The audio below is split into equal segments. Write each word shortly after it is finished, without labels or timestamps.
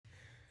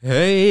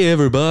Hey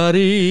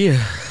everybody,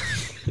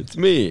 it's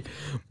me,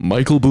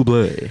 Michael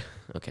Bublé.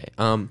 Okay,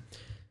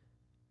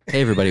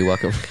 hey everybody,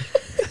 welcome.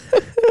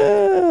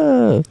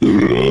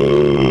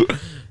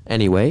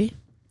 Anyway,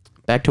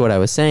 back to what I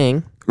was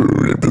saying.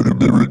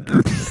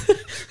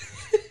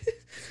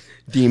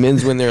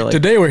 Demons when they're like,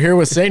 Today we're here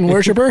with Satan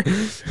worshiper,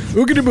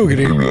 Oogity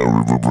Boogity.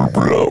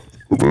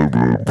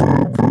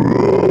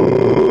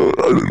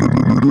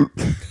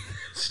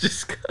 it's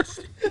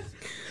disgusting.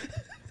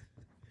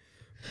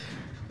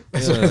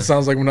 That's what it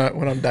sounds like when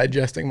I'm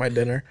digesting my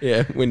dinner.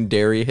 Yeah, when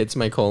dairy hits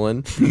my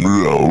colon.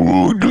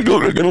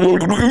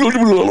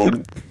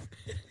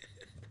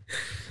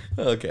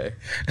 Okay.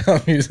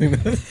 I'm using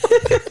this.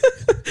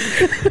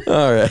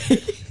 All right.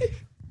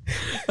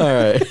 All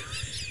right.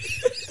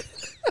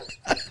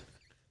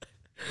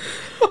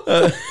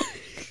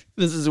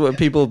 This is what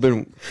people have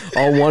been,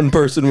 all one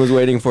person was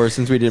waiting for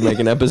since we didn't make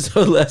an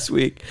episode last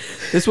week.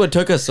 This is what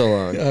took us so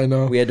long. I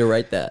know. We had to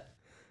write that.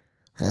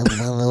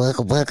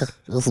 Welcome back.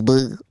 This is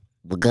me,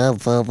 the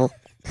Godfather.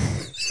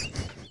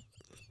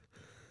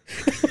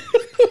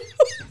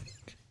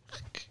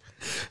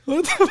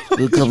 What the fuck?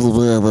 You come to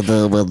me every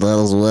day at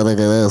McDonald's wedding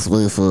and ask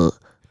me for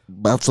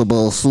matzo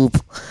ball soup.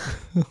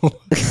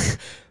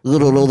 You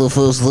don't know the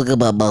first thing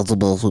about matzo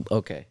ball soup.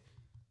 Okay.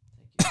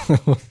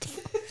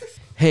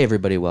 Hey,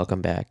 everybody,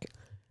 welcome back.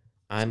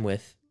 I'm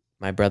with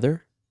my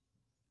brother,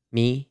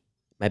 me,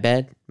 my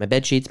bed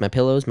sheets, my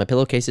pillows, my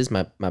pillowcases,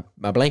 my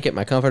blanket,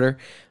 my comforter,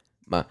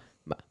 my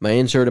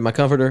insert and my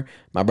comforter,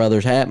 my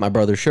brother's hat, my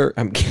brother's shirt.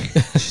 I'm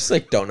just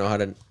like, don't know how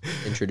to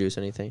introduce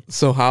anything.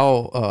 So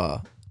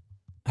how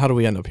do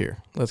we end up here?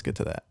 Let's get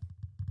to that.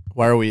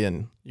 Why are we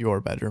in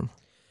your bedroom?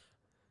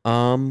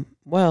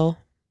 Well,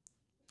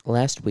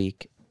 last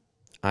week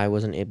I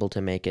wasn't able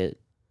to make it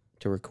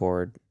to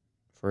record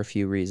for a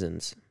few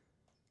reasons.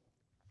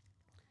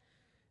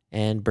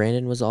 And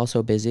Brandon was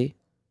also busy,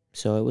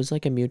 so it was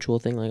like a mutual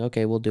thing, like,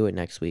 okay, we'll do it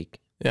next week.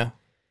 Yeah.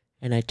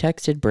 And I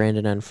texted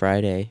Brandon on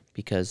Friday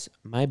because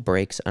my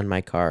brakes on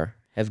my car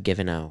have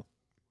given out,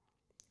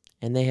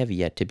 and they have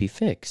yet to be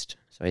fixed.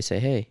 So I say,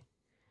 hey,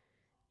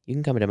 you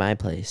can come to my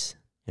place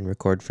and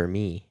record for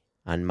me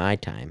on my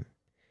time,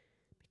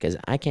 because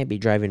I can't be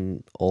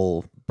driving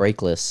old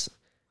brakeless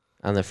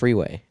on the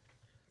freeway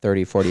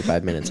 30,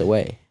 45 minutes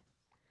away.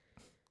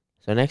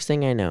 So next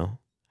thing I know,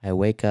 I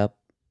wake up,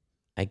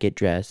 I get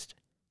dressed,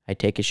 I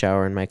take a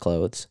shower in my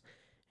clothes,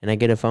 and I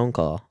get a phone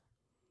call.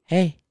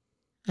 Hey,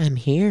 I'm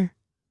here.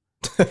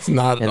 That's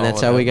not. And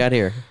that's how we got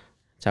here.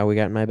 That's how we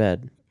got in my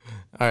bed.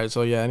 All right.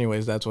 So yeah.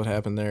 Anyways, that's what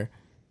happened there.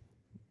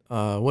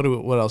 What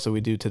else did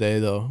we do today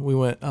though? We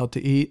went out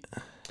to eat.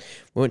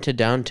 We went to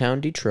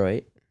downtown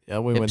Detroit. Yeah,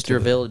 we went to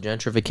Hipsterville,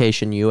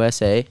 gentrification,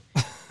 USA.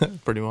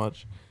 pretty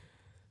much.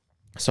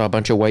 Saw a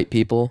bunch of white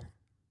people.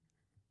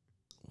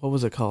 What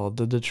was it called?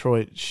 The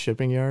Detroit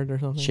Shipping Yard or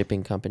something?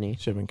 Shipping company.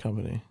 Shipping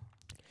company.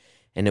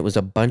 And it was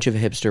a bunch of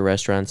hipster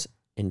restaurants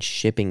and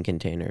shipping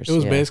containers. It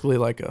was basically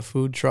like a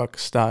food truck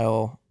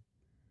style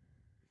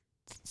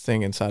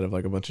thing inside of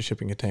like a bunch of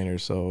shipping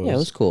containers. So it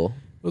was cool.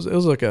 It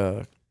was like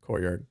a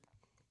courtyard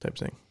type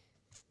thing.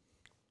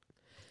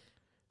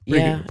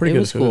 Pretty good it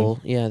was food.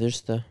 cool. Yeah,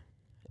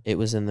 it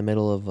was in the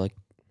middle of like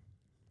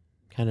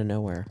kind of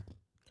nowhere.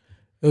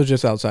 It was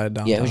just outside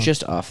downtown. Yeah, it was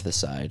just off the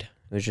side.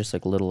 It was just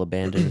like a little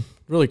abandoned.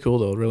 Really cool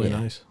though. Really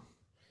Yeah. nice.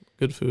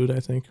 Good food,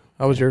 I think.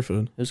 How was your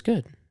food? It was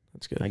good.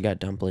 That's good. I got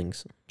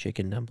dumplings,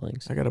 chicken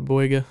dumplings. I got a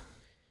boiga.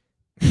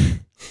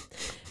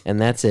 And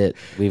that's it.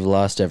 We've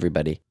lost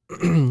everybody.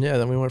 Yeah,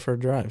 then we went for a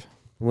drive.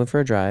 We went for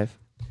a drive.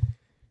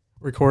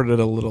 Recorded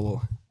a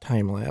little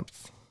time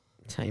lapse.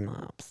 Time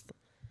lapse.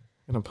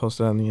 Gonna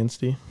post it on the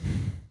Insta.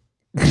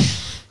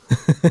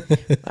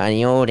 On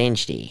the old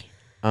Insta.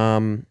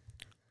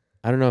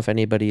 I don't know if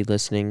anybody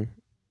listening,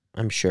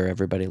 I'm sure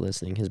everybody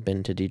listening has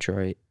been to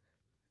Detroit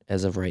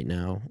as of right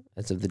now,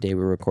 as of the day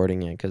we're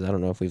recording it, because I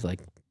don't know if we've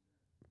like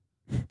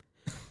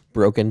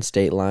broken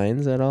state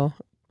lines at all.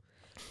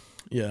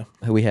 Yeah.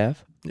 We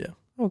have? Yeah.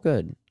 Oh,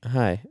 good.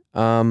 Hi.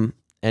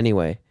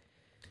 Anyway,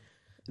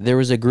 there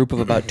was a group of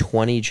about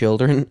 20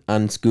 children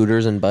on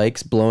scooters and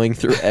bikes blowing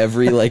through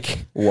every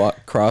like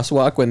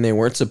crosswalk when they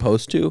weren't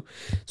supposed to.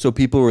 So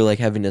people were like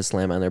having to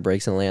slam on their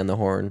brakes and lay on the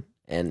horn.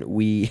 And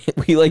we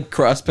like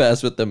cross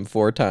paths with them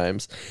 4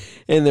 times.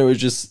 And there was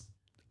just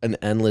an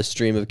endless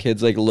stream of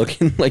kids like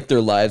looking like their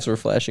lives were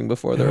flashing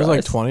before their There eyes. was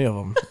like 20 of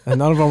them. And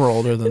none of them were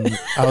older than,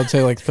 I would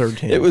say, like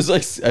 13. It was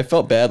like, I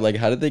felt bad. Like,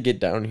 how did they get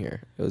down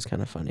here? It was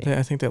kind of funny.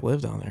 I think they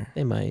live down there.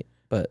 They might,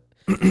 but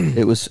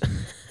it was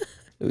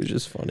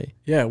just funny.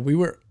 Yeah,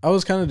 I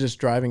was kind of just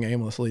driving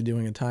aimlessly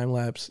doing a time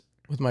lapse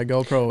with my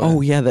GoPro.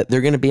 Oh yeah, that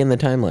they're gonna be in the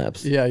time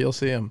lapse. Yeah, you'll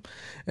see them.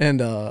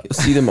 And You'll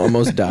see them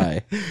almost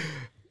die.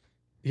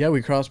 yeah,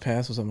 we crossed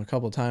paths with them a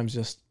couple of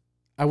times.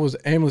 I was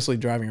aimlessly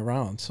driving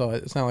around, so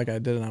it's not like I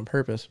did it on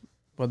purpose,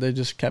 but they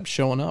just kept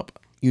showing up.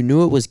 You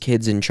knew it was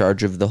kids in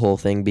charge of the whole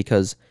thing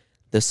because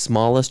the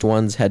smallest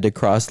ones had to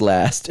cross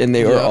last, and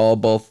they were all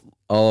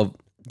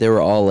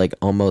like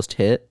almost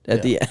hit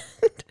at the end.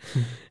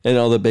 And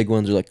all the big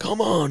ones are like,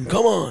 come on,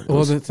 come on.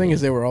 Well, the thing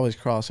is, they were always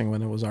crossing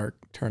when it was our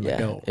turn to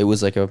go. It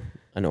was like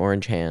an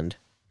orange hand.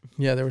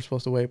 Yeah, they were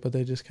supposed to wait, but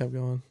they just kept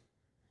going.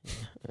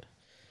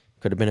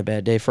 Could have been a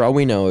bad day. For all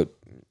we know,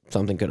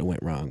 something could have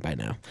went wrong by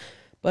now.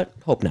 But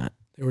hope not.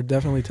 They were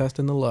definitely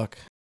testing the luck.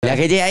 Like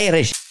the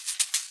Irish.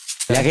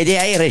 Like the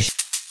Irish.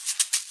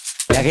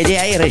 Like the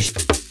Irish.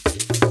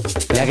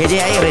 Like the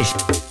Irish.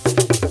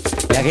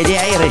 Like the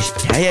Irish.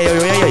 Like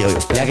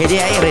the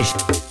Irish.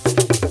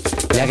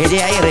 Like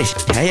the Irish.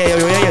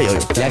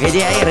 Like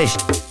the Irish.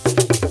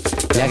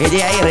 Like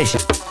the Irish.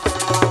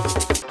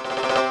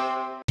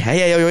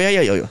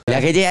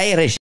 Like the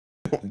Irish.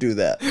 Don't do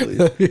that,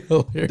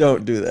 please.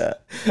 Don't do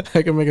that.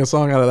 I can make a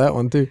song out of that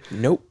one too.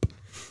 Nope.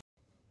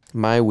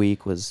 My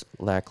week was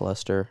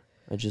lackluster.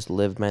 I just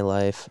lived my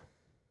life.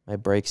 My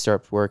brakes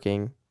stopped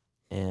working,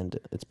 and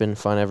it's been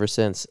fun ever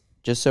since.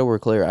 Just so we're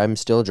clear, I'm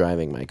still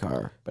driving my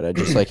car, but I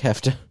just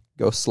have to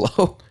go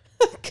slow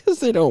because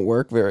they don't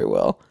work very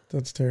well.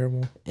 That's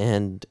terrible.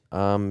 And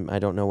I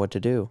don't know what to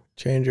do.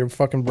 Change your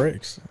fucking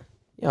brakes.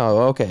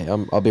 Oh, okay.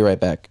 I'll be right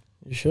back.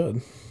 You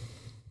should.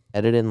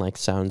 Edit in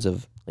sounds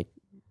of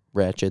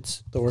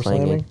ratchets Door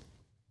clanging. slamming.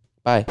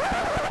 Bye.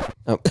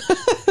 Oh,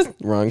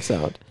 wrong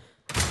sound.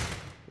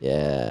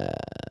 Yeah.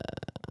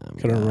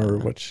 Couldn't remember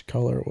which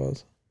color it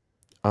was.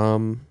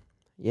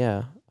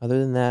 Yeah. Other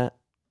than that,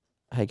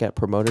 I got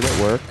promoted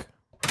at work.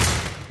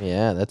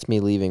 Yeah, that's me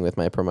leaving with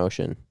my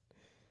promotion.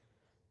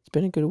 It's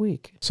been a good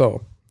week.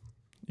 So,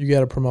 you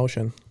got a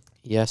promotion.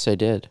 Yes, I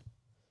did.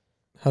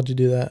 How'd you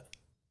do that?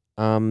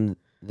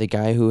 The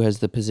guy who has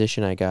the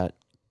position I got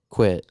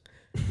quit.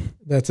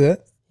 That's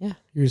it? Yeah.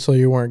 So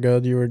you weren't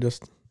good. You were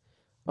just.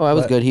 Oh, I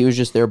was good. He was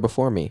just there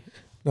before me.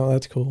 No,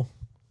 that's cool.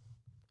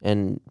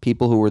 And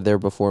people who were there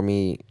before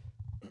me,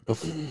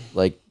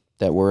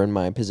 that were in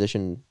my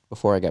position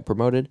before I got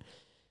promoted,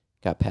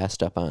 got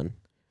passed up on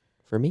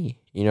for me.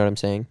 You know what I'm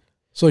saying?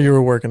 So you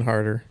were working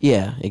harder.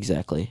 Yeah,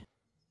 exactly.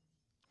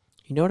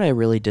 You know what I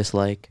really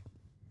dislike?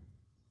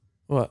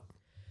 What?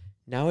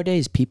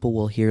 Nowadays, people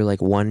will hear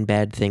one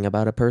bad thing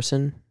about a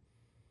person,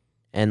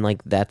 and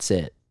that's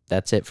it.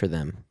 That's it for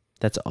them.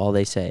 That's all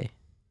they say,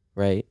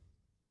 right?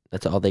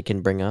 That's all they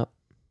can bring up.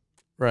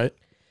 Right.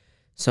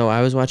 So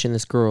I was watching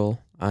this girl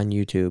on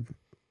YouTube.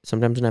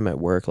 Sometimes when I'm at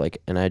work,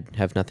 and I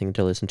have nothing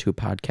to listen to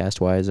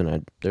podcast-wise,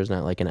 and there's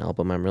not an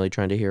album I'm really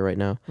trying to hear right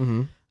now,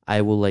 Mm-hmm.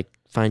 I will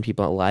find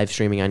people live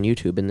streaming on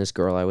YouTube, and this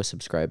girl I was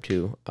subscribed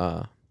to,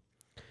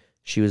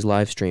 she was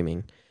live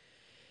streaming,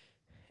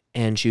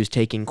 and she was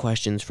taking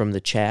questions from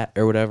the chat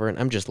or whatever, and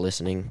I'm just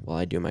listening while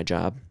I do my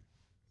job.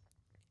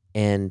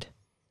 And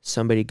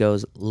somebody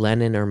goes,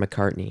 Lennon or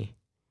McCartney?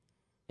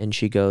 And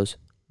she goes,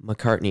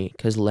 McCartney,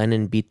 because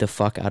Lennon beat the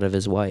fuck out of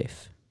his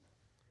wife.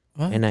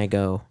 What? And I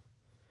go,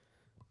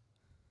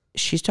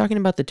 she's talking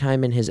about the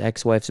time in his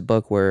ex-wife's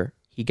book where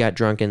he got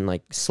drunk and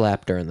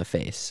slapped her in the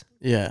face.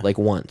 Yeah.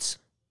 Once.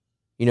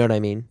 You know what I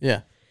mean?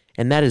 Yeah.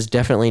 And that is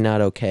definitely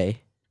not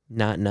okay.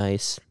 Not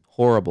nice.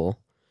 Horrible.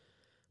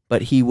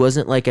 But he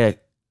wasn't like a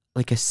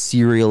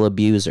serial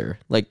abuser.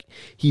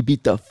 He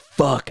beat the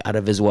fuck out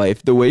of his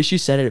wife. The way she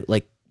said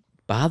it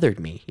bothered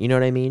me. You know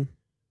what I mean?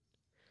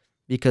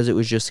 Because it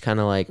was just kind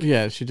of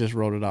Yeah, she just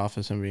wrote it off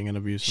as him being an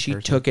abusive she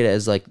person. took it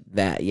as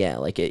that.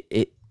 Yeah,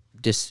 it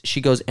just,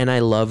 she goes, and I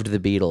loved the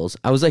Beatles.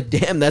 I was like,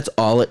 damn, that's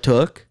all it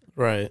took?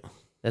 Right.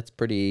 It's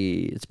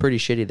pretty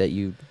shitty that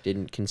you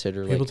didn't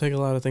consider People take a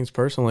lot of things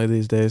personally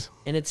these days.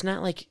 and it's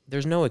not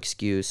there's no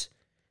excuse,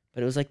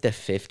 but it was the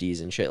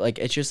 50s and shit.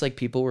 It's just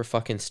people were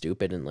fucking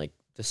stupid and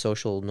the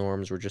social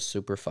norms were just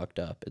super fucked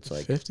up. It's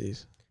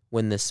 50s.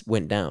 when this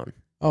went down.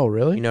 Oh,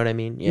 really? You know what I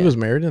mean? Yeah. He was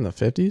married in the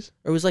 50s?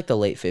 It was the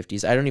late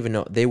 50s. I don't even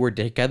know. They were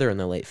together in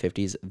the late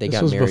 50s. They This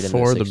got was married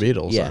before in the the 60s.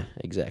 Beatles, Yeah, then.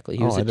 exactly.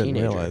 He was I a didn't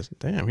teenager. realize.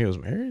 Damn, he was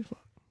married?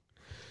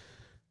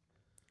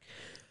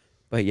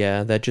 But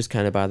yeah, that just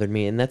kind of bothered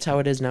me. And that's how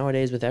it is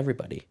nowadays with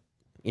everybody.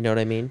 You know what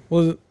I mean?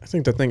 Well, I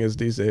think the thing is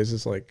these days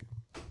is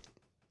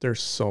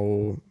there's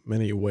so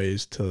many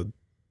ways to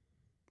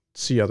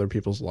see other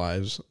people's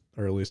lives,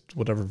 or at least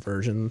whatever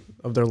version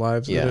of their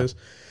lives it Yeah. is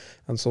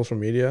on social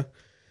media.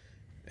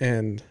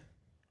 And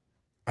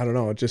I don't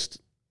know, it's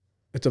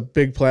a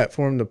big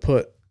platform to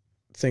put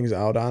things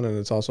out on, and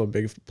it's also a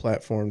big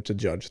platform to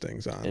judge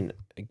things on. And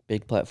a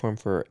big platform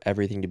for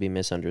everything to be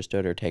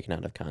misunderstood or taken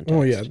out of context.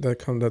 Oh yeah, that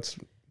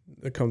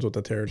comes with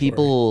the territory.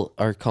 People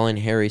are calling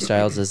Harry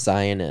Styles a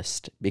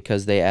Zionist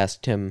because they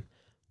asked him,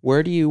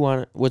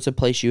 what's a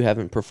place you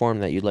haven't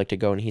performed that you'd like to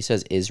go? And he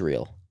says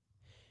Israel.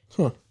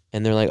 Huh.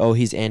 And they're like, oh,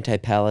 he's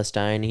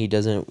anti-Palestine. He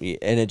doesn't,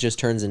 and it just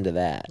turns into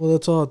that. Well,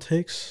 that's all it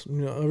takes.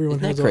 Everyone Isn't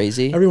has that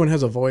crazy? Everyone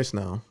has a voice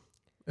now.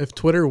 If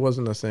Twitter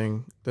wasn't a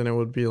thing, then it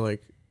would be you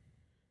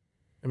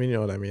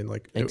know what I mean?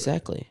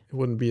 Exactly. It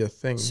wouldn't be a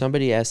thing.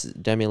 Somebody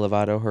asked Demi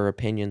Lovato her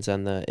opinions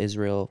on the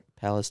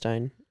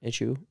Israel-Palestine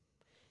issue,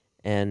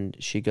 and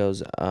she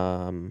goes,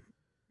 I'm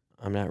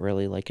not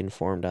really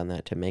informed on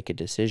that to make a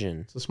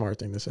decision. It's a smart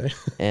thing to say.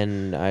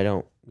 And I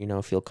don't,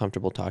 feel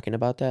comfortable talking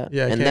about that.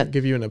 Yeah, I and can't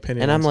give you an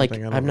opinion. And on I'm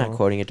something I don't I'm not know.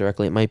 quoting it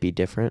directly. It might be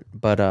different,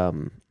 but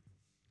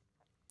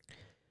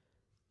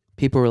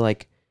people were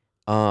like,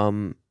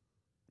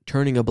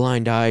 turning a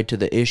blind eye to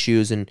the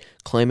issues and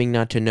claiming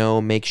not to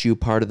know makes you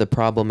part of the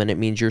problem, and it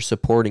means you're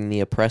supporting the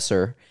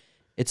oppressor.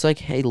 It's like,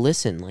 hey,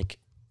 listen, like,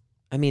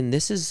 I mean,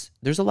 there's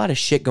a lot of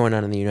shit going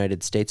on in the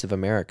United States of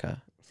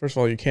America. First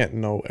of all, you can't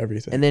know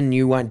everything. And then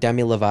you want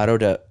Demi Lovato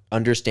to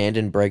understand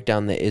and break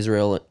down the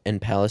Israel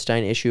and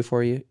Palestine issue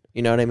for you.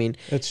 You know what I mean?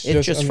 It's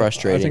just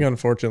frustrating. I think,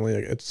 unfortunately,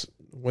 it's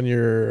when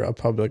you're a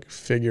public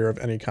figure of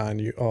any kind,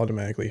 you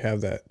automatically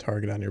have that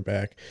target on your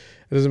back.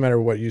 It doesn't matter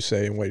what you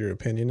say and what your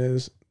opinion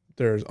is.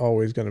 There's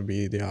always going to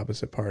be the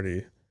opposite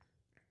party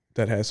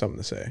that has something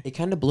to say. It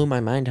kind of blew my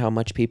mind how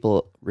much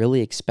people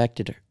really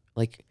expected,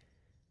 like,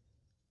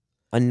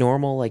 a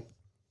normal, like,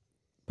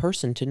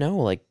 person to know,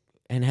 like,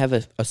 and have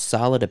a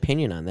solid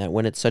opinion on that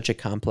when it's such a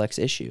complex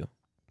issue.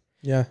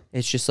 Yeah.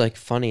 It's just, like,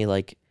 funny,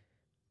 like,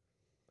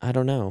 I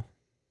don't know.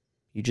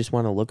 You just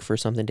want to look for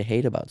something to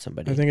hate about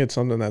somebody. I think it's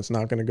something that's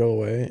not going to go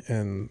away,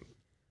 and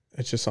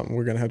it's just something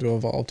we're going to have to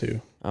evolve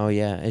to. Oh,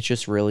 yeah. It's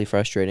just really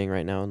frustrating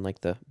right now in, like,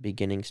 the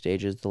beginning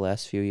stages. The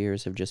last few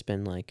years have just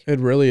been, like...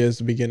 It really is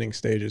the beginning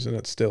stages, and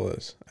it still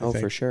is. I think.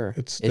 For sure.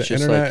 It's just, the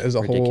internet like, is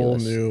a ridiculous. whole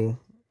new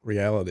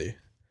reality.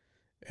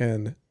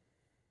 And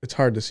it's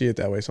hard to see it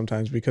that way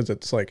sometimes because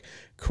it's, like,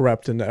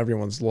 crept into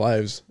everyone's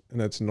lives,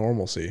 and it's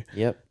normalcy.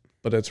 Yep.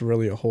 But it's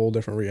really a whole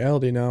different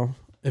reality now.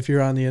 If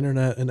you're on the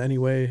internet in any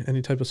way,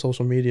 any type of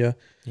social media,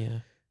 Yeah.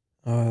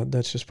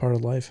 that's just part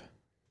of life.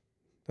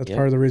 That's Yep.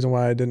 part of the reason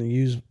why I didn't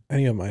use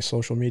any of my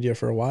social media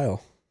for a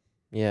while.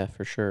 Yeah,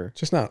 for sure. It's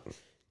just not.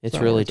 It's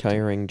not really worth it to me.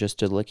 tiring just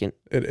to look and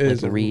It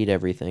is. like, read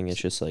everything. It's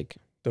just like,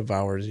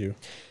 Devours you.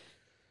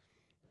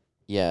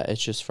 yeah,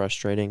 it's just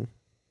frustrating.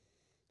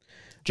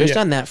 Just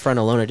Yeah. on that front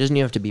alone, it doesn't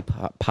even have to be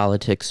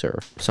politics or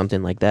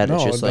something like that. No,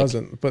 It's just it like,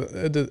 doesn't. But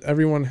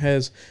everyone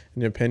has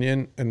an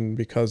opinion, and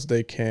because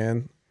they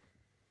can,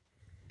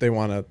 they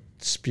want to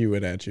spew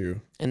it at you.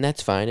 and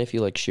that's fine if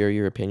you like share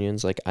your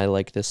opinions. Like, I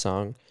like this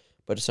song,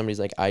 but if somebody's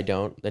like, I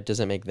don't, that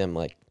doesn't make them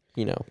like,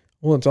 you know.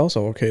 Well, it's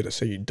also okay to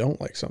say you don't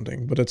like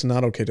something, but it's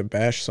not okay to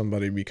bash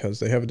somebody because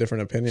they have a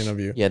different opinion of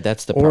you. Yeah,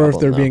 that's the Or problem. if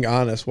they're though. being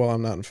honest, well,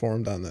 I'm not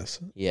informed on this.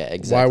 Yeah,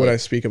 exactly. Why would I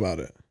speak about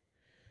it?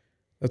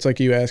 That's like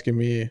you asking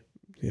me,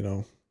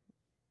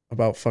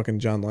 about fucking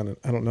John Lennon.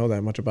 I don't know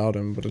that much about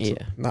him, but it's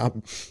Yeah. not.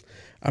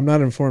 I'm not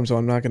informed, so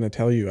I'm not going to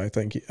tell you. I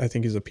think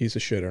he's a piece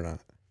of shit or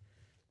not.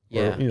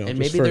 Yeah, Or, and just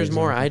maybe for there's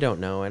more example. I don't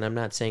know, and I'm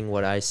not saying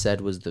what I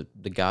said was the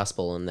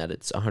gospel and that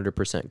it's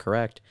 100%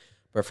 correct,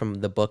 but from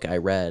the book I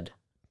read,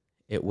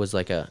 it was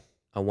like a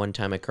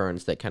one-time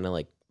occurrence that kind of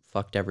like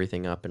fucked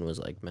everything up and was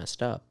like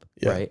messed up,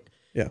 Yeah. right?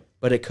 Yeah.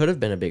 But it could have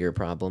been a bigger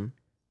problem,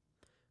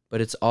 but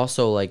it's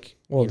also like,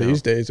 Well, you know-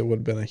 these days it would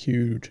have been a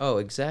huge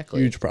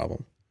exactly,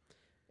 problem.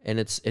 and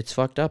it's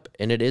fucked up,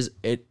 and it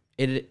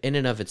in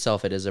and of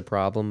itself it is a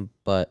problem,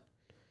 but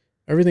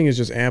Everything is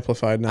just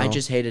amplified now. I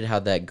just hated how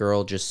that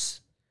girl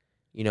just,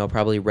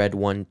 probably read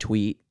one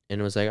tweet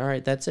and was like, all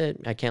right, that's it.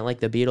 I can't like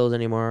the Beatles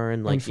anymore.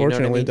 And like, unfortunately,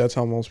 you know what I mean? that's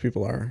how most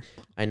people are.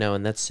 I know.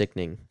 And that's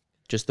sickening.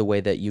 Just the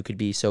way that you could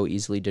be so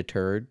easily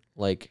deterred.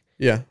 Like,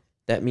 Yeah.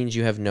 that means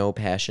you have no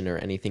passion or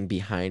anything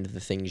behind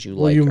the things you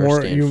Well, like you or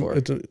more stand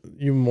for.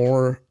 you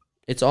more.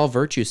 It's all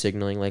virtue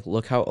signaling. Like,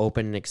 look how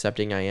open and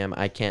accepting I am.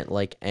 I can't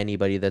like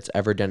anybody that's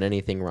ever done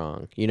anything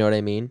wrong. You know what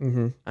I mean?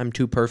 Mm-hmm. I'm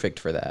too perfect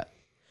for that.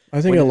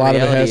 I think When a in lot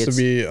of it reality, has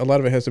to be. A lot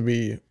of it has to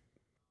be.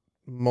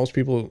 Most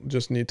people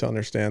just need to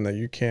understand that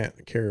you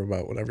can't care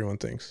about what everyone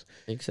thinks.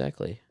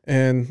 Exactly.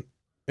 And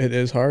it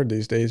is hard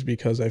these days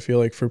because I feel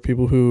like for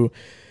people who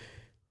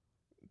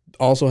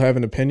also have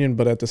an opinion,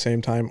 but at the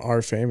same time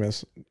are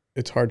famous,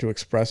 it's hard to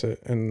express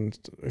it. And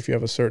if you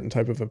have a certain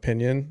type of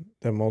opinion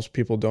that most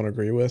people don't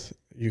agree with,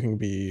 you can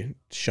be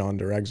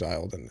shunned or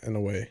exiled in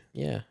a way.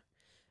 Yeah.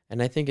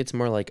 And I think it's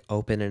more like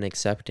open and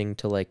accepting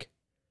to like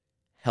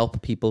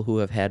help people who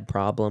have had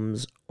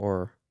problems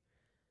or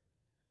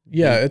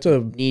Yeah, it's a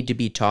need to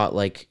be taught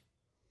like,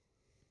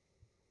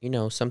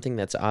 something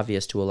that's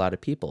obvious to a lot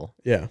of people.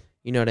 yeah.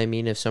 You know what I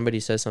mean? If somebody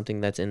says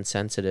something that's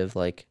insensitive,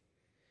 like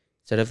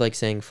instead of like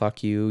saying,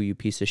 fuck you, you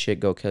piece of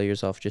shit, go kill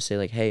yourself, just say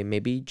like, hey,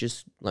 maybe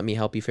just let me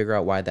help you figure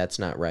out why that's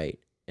not right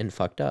and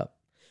fucked up.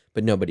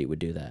 But nobody would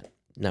do that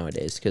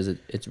nowadays because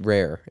it's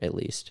rare, at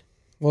least.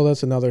 Well,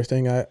 that's another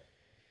thing I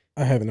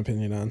have an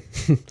opinion on.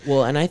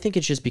 Well, and I think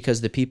it's just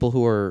because the people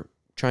who are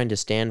trying to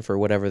stand for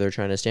whatever they're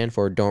trying to stand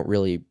for don't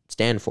really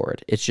stand for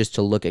it. It's just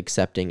to look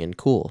accepting and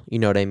cool. You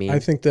know what I mean? I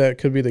think that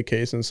could be the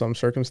case in some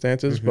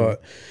circumstances, Mhm.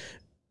 but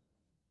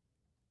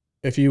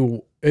if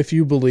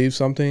you believe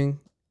something,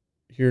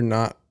 you're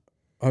not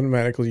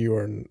automatically you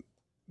are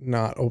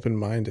not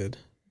open-minded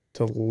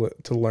to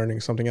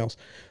learning something else.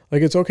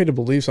 Like it's okay to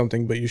believe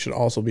something, but you should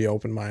also be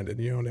open-minded.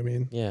 You know what I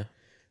mean? Yeah.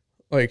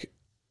 Like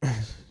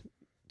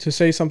to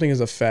say something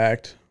is a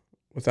fact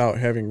without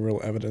having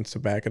real evidence to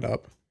back it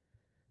up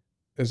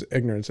is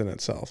ignorance in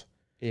itself.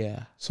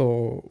 Yeah.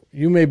 So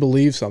you may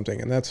believe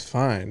something, and that's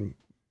fine.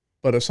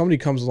 But if somebody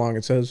comes along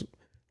and says,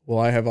 well,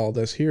 I have all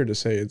this here to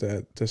say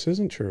that this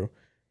isn't true,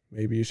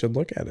 maybe you should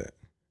look at it.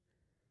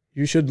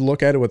 You should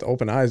look at it with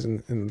open eyes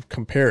and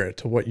compare it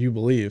to what you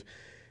believe.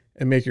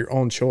 and make your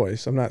own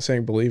choice. I'm not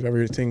saying believe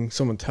everything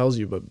someone tells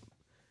you, but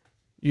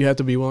you have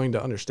to be willing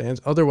to understand.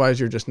 Otherwise,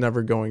 you're just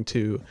never going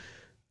to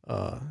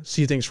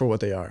see things for what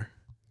they are.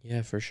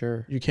 Yeah, for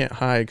sure. You can't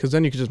hide, because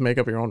then you can just make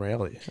up your own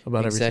reality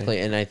about Exactly,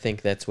 everything. and I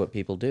think that's what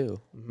people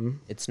do. Mm-hmm.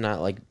 It's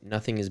not like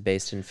nothing is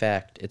based in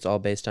fact. It's all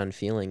based on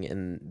feeling,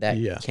 and that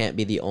Yeah. can't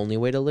be the only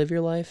way to live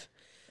your life.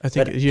 I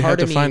think But you have part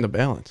to of me- find the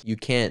balance. You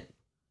can't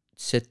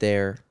sit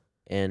there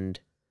and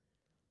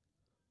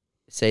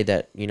say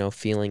that, you know,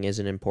 feeling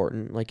isn't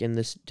important, like in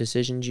this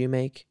decisions you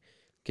make,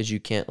 because you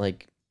can't,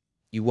 like,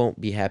 you won't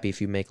be happy if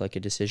you make like a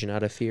decision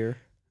out of fear.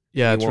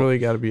 Yeah, you it's won't- really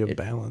got to be a it-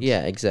 balance.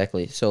 Yeah,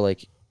 exactly. So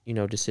like, you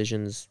know,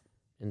 decisions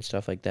and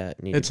stuff like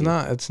that need It's to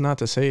be, not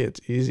to say it's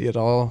easy at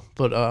all,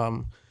 but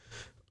I'm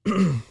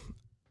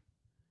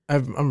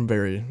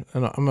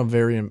a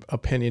very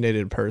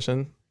opinionated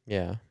person,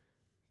 yeah,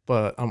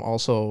 but I'm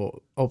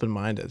also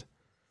open-minded.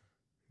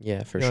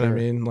 yeah, for You know sure. what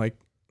I mean? Like,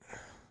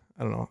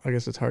 I don't know. I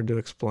guess it's hard to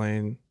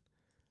explain,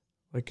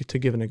 like, to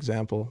give an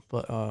example,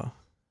 but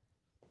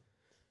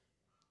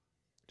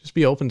just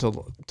be open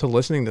to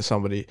listening to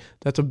somebody.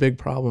 That's a big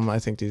problem, I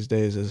think, these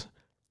days, is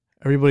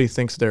everybody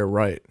thinks they're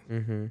right.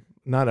 Mm-hmm.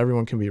 Not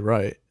everyone can be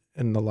right,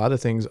 and a lot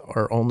of things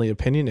are only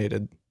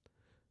opinionated.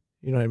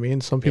 You know what I mean?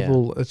 Some Yeah.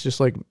 people, it's just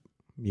like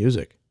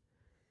music.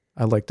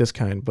 I like this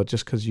kind, but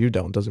just because you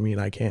don't doesn't mean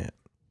I can't.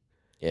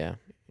 Yeah,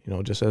 You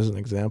know, just as an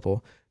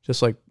example,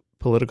 just like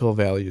political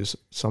values,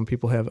 some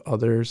people have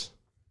others,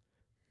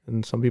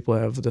 and some people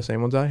have the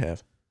same ones I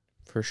have.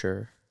 for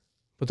sure.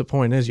 But the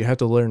point is, you have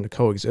to learn to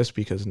coexist,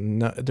 because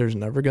there's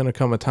never going to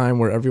come a time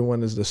where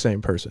everyone is the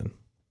same person.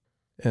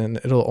 And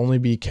it'll only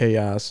be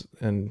chaos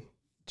and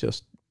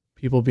just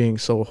people being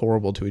so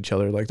horrible to each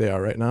other like they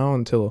are right now,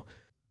 until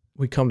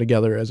we come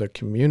together as a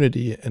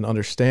community and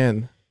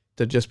understand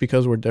that just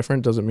because we're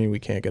different doesn't mean we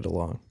can't get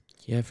along.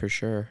 Yeah, for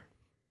sure.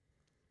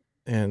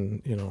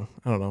 And, you know,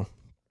 I don't know.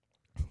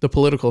 The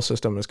political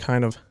system is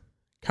kind of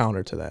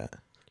counter to that.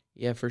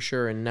 Yeah, for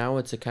sure. And now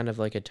it's a kind of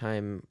like a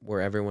time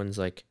where everyone's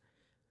like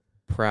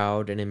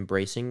proud and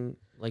embracing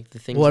like the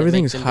things. Well, that make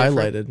everything's them different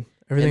highlighted.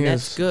 Everything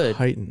that's is good.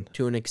 heightened.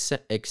 to an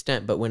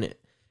extent, but when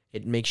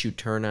it makes you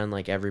turn on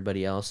like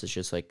everybody else, it's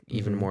just like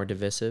even Mhm. more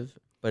divisive.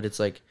 But it's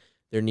like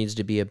there needs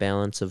to be a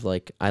balance of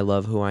like, I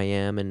love who I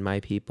am and my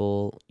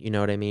people. You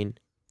know what I mean?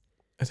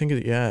 I think, I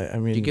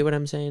mean, Do you get what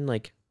I'm saying?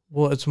 Like,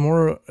 well, it's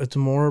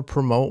more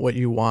promote what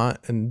you want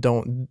and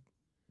don't,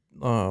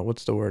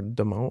 what's the word?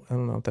 Demote? I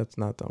don't know if that's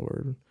not the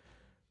word,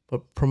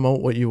 but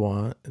promote what you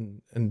want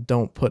and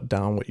don't put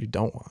down what you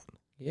don't want.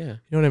 yeah, You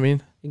know what I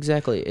mean?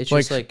 exactly. It's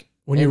Like, just like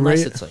when you unless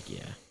rate, it's like,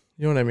 yeah,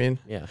 you know what I mean?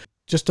 yeah,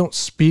 Just don't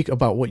speak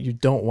about what you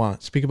don't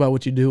want. Speak about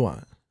what you do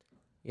want.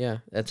 yeah.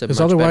 That's a Because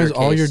much otherwise,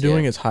 better all you're case,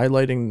 doing yeah. is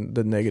highlighting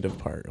the negative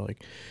part.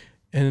 Like,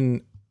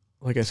 and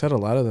like I said, a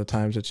lot of the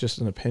times it's just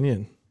an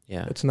opinion.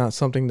 Yeah. It's not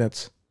something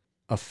that's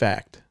a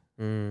fact.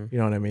 Mm. You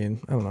know what I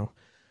mean? I don't know.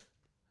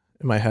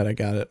 In my head, I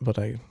got it, but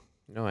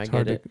No, I it's get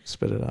hard it. to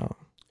spit it out.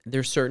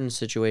 There's certain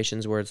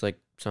situations where it's like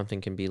something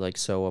can be like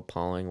so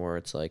appalling where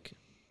it's like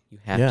you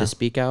have Yeah. to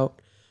speak out,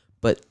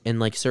 but in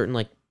like certain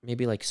like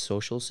maybe like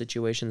social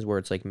situations where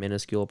it's like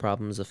minuscule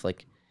problems, if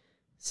like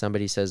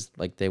somebody says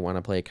like they want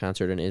to play a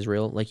concert in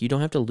Israel, like you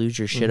don't have to lose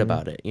your shit Mhm.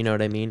 about it. You know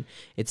what I mean?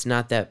 It's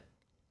not that,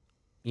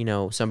 you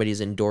know,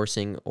 somebody's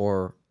endorsing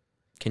or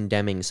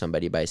condemning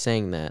somebody by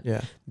saying that.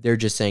 Yeah. They're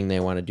just saying they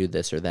want to do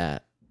this or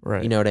that.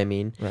 Right. You know what I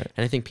mean? Right.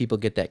 And I think people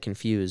get that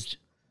confused,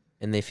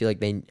 and they feel like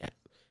they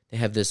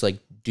have this like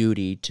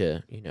duty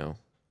to, you know,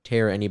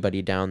 tear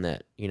anybody down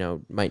that, you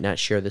know, might not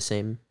share the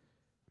same.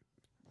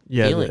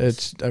 Yeah.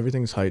 feelings.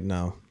 Everything's heightened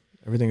now.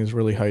 Everything is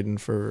really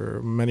heightened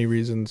for many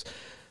reasons.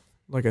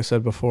 Like I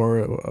said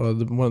before,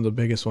 one of the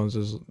biggest ones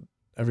is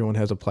everyone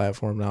has a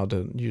platform now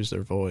to use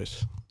their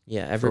voice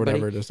Yeah, for everybody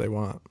whatever it is they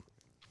want.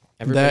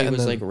 everybody and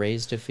was then- like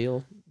raised to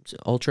feel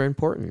ultra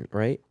important,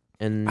 right?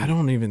 And I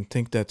don't even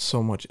think that's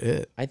so much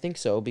it. I think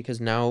so, because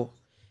now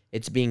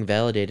it's being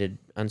validated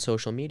on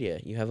social media.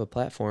 You have a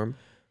platform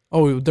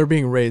Oh, they're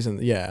being raised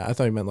in. Yeah, I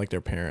thought you meant like their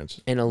parents.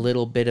 and a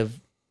little bit of,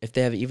 if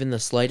they have even the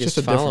slightest just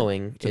a different-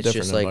 following, it's a it's just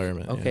different like,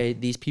 environment, yeah. okay,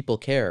 these people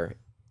care.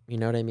 You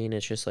know what I mean?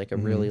 It's just like a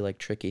really Mhm. like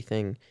tricky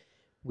thing.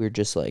 We're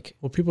just like,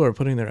 Well, people are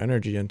putting their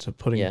energy into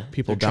putting yeah,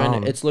 people they're trying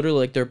down. to, it's literally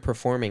like they're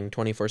performing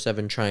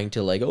 24/7, trying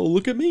to like, oh,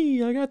 look at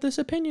me, I got this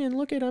opinion.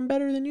 Look at, I'm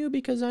better than you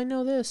because I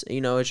know this. You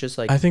know, it's just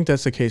like, I think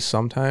that's the case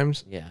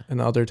sometimes, yeah,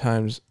 and other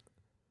times,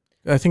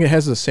 I think it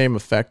has the same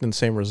effect and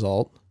same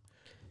result.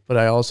 But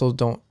I also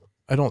don't.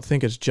 I don't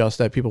think it's just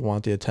that people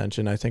want the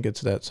attention. I think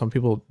it's that some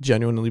people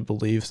genuinely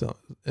believe in Oh,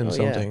 yeah.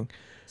 something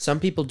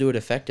some people do it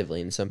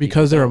effectively, and some people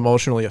because they're don't.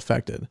 emotionally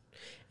affected.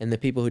 And the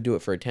people who do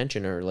it for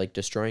attention are like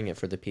destroying it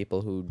for the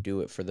people who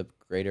do it for the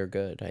greater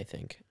good, I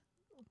think.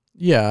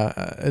 Yeah,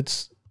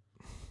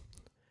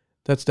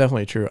 that's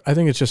definitely true. I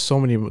think it's just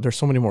there's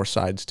so many more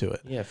sides to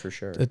it. Yeah, for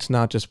sure. It's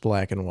not just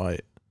black and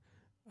white.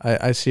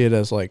 I see it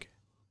as like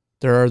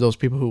there are those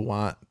people who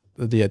want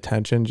the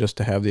attention just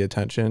to have the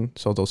attention,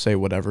 so they'll say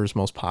whatever's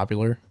most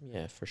popular,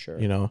 Yeah, for sure.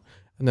 you know.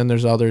 And then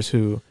there's others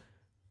who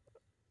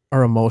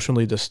are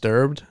emotionally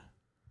disturbed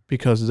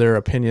because their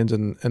opinions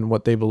and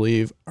what they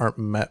believe aren't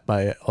met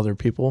by other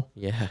people.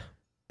 Yeah.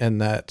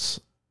 And that's,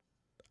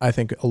 I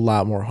think, a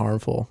lot more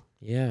harmful.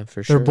 Yeah,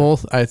 for sure. They're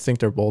both, I think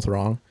they're both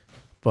wrong,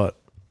 but,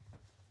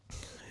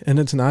 and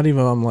it's not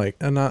even,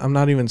 I'm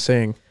not even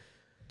saying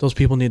those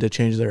people need to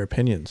change their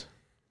opinions.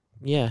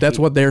 Yeah. That's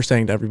what they're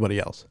saying to everybody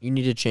else. You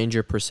need to change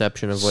your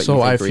perception of what So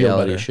you I think feel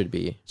reality better. should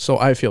be. So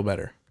I feel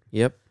better.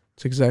 Yep.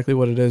 It's exactly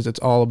what it is. It's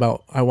all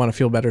about, I want to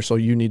feel better, so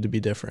you need to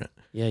be different.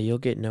 Yeah, you'll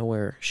get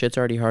nowhere. Shit's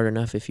already hard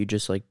enough if you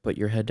just like put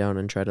your head down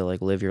and try to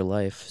like live your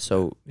life.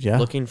 So Yeah.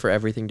 looking for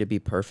everything to be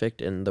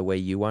perfect and the way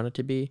you want it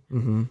to be,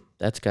 Mm-hmm.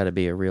 that's got to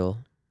be a real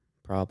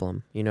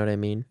problem. You know what I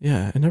mean?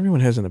 Yeah, and everyone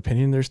has an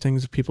opinion. There's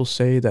things that people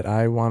say that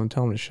I want to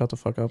tell them to shut the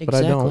fuck up, but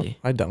Exactly.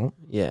 I don't.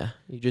 Yeah,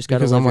 you just got to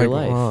Because live I'm your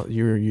like, life. well,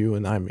 you're you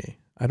and I'm me.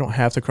 I don't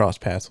have to cross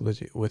paths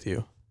with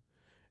you.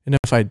 And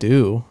if I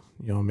do,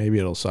 maybe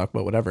it'll suck,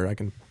 but whatever. I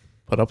can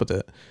put up with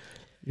it.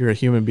 You're a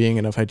human being,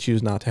 and if I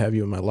choose not to have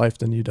you in my life,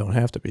 then you don't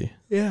have to be.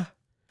 Yeah.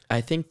 I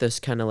think this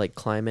kind of like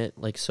climate,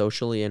 like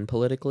socially and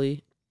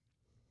politically,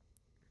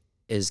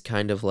 is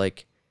kind of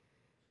like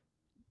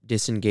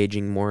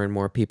disengaging more and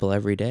more people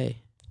every day.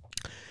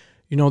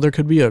 There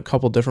could be a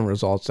couple different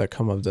results that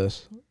come of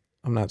this.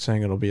 I'm not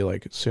saying it'll be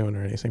like soon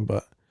or anything,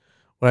 but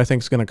what I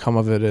think is going to come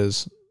of it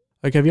is,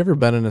 like, have you ever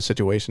been in a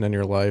situation in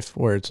your life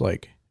where it's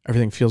like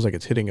everything feels like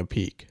it's hitting a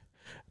peak?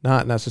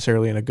 Not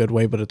necessarily in a good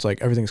way, but it's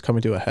like everything's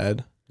coming to a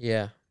head.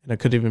 Yeah. And it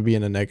could even be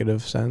in a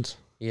negative sense.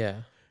 Yeah.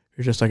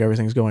 You're just like,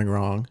 everything's going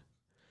wrong.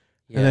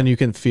 Yeah. And then you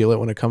can feel it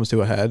when it comes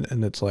to a head,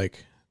 and it's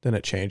like, then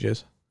it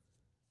changes.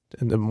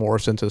 And then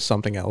morphs into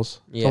something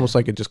else. It's Yeah. almost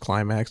like it just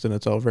climaxed and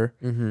it's over.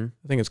 Mm-hmm.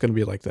 I think it's going to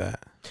be like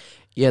that.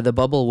 Yeah, the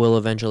bubble will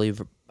eventually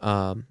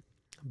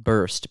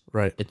burst.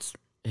 Right. It's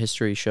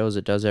history shows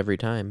it does every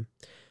time.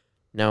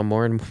 Now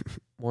more and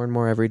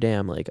more every day,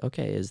 I'm like,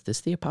 okay, is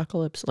this the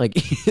apocalypse? Like,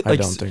 I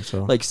don't think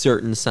so. like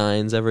certain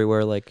signs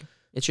everywhere. Like,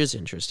 it's just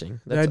interesting.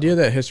 The idea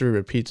that history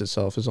repeats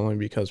itself is only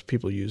because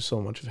people use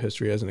so much of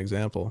history as an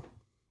example.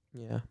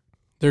 Yeah.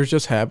 There's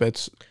just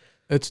habits.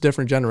 It's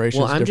different generations.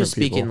 Well, I'm different just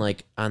speaking people.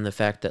 like on the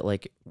fact that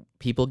like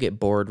people get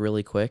bored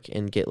really quick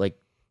and get like,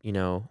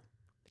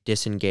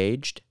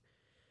 disengaged.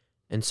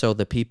 And so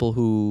the people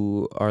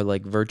who are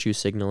like virtue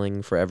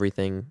signaling for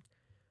everything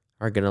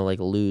are going to like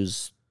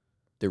lose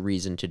the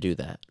reason to do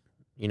that.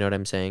 You know what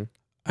I'm saying?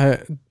 I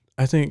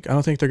don't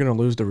think they're going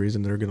to lose the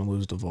reason. They're going to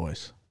lose the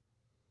voice.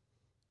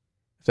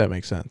 If that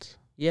makes sense.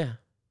 Yeah.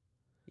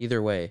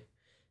 Either way,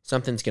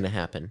 something's going to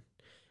happen.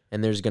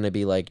 And there's going to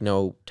be like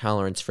no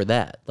tolerance for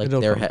that. Like It'll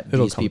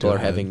these come people to are a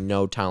head. having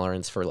no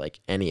tolerance for like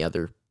any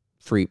other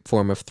free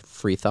form of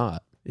free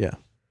thought. Yeah.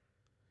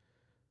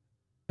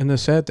 And the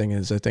sad thing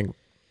is, I think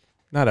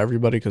not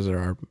everybody, because there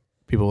are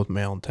people with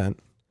male intent,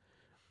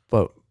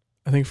 but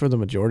I think for the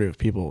majority of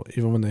people,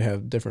 even when they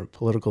have different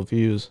political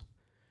views,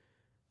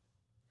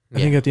 I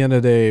think at the end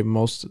of the day,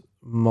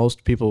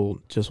 most people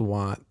just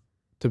want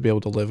to be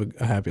able to live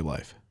a happy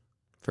life.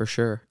 For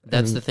sure.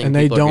 That's And- the thing. And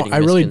they people are don't. getting I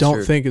really don't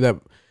misconstrued. think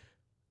that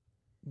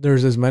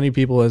there's as many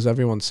people as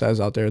everyone says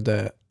out there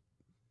that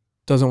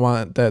doesn't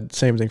want that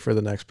same thing for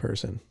the next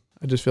person.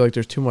 I just feel like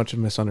there's too much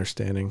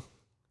misunderstanding,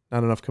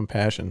 not enough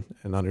compassion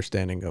and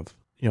understanding of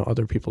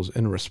other people's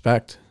and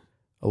respect,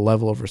 a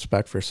level of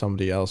respect for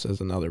somebody else as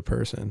another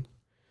person,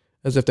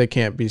 as if they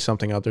can't be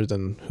something other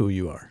than who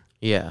you are.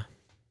 Yeah.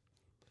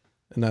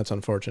 And that's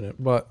unfortunate.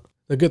 But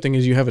the good thing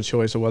is you have a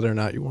choice of whether or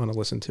not you want to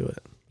listen to it.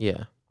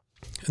 Yeah.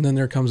 And then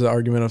there comes the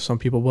argument of some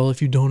people, well,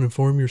 if you don't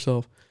inform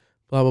yourself,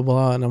 blah, blah,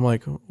 blah. And I'm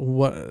like,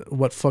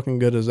 what fucking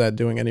good is that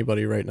doing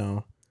anybody right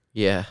now?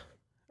 Yeah.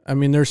 I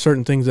mean, there's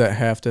certain things that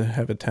have to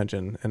have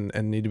attention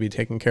and need to be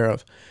taken care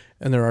of.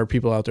 And there are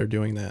people out there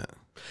doing that.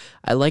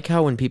 I like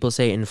how when people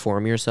say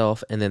inform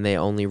yourself and then they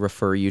only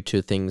refer you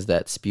to things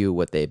that spew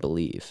what they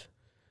believe.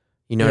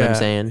 You know what I'm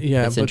saying?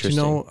 Yeah, It's but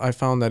interesting. I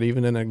found that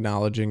even in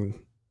acknowledging,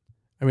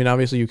 I mean,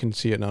 obviously you can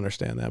see it and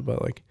understand that,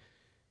 but like,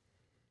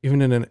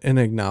 even in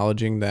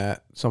acknowledging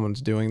that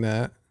someone's doing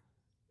that,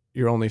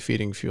 you're only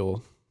feeding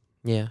fuel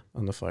Yeah.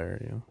 on the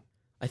fire,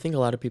 I think a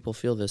lot of people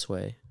feel this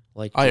way.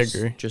 Like, I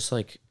agree. Just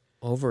like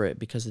over it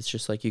because it's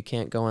just like you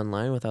can't go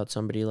online without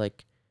somebody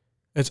like,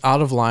 It's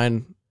out of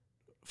line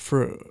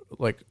for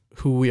like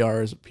who we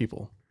are as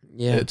people.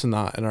 yeah. It's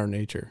not in our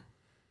nature.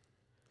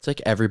 It's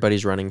like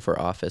everybody's running for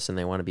office and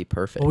they want to be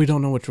perfect. Well, we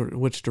don't know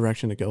which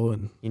direction to go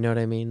in. You know what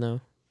I mean,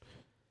 though?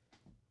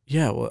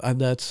 Yeah, well,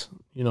 that's,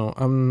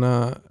 I'm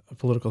not a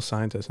political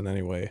scientist in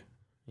any way,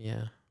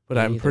 Yeah. but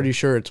Me I'm either. pretty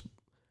sure it's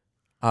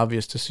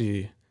obvious to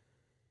see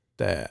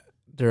that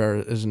there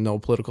is no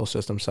political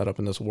system set up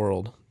in this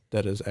world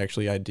that is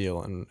actually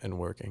ideal and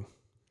working.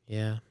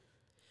 Yeah.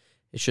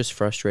 It's just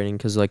frustrating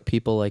because like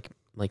people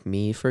like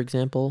me, for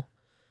example,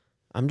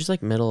 I'm just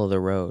like middle of the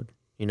road.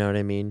 You know what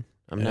I mean?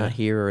 I'm Yeah. not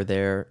here or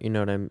there. You know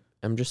what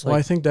I'm just Well, I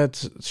like, think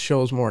that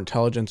shows more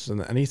intelligence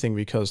than anything,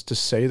 because to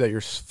say that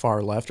you're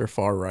far left or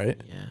far right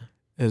yeah.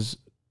 is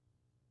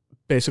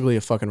basically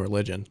a fucking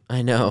religion.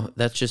 I know.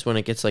 That's just when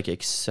it gets like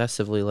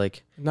excessively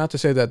like Not to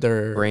say that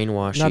they're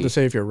brainwashy. not to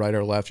say if you're right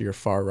or left, you're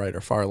far right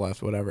or far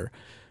left, whatever.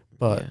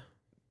 But yeah.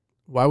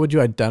 why would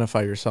you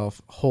identify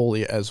yourself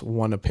wholly as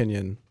one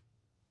opinion?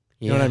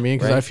 You know what I mean?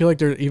 Because right. I feel like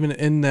there's even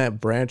in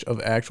that branch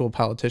of actual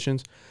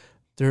politicians,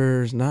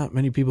 there's not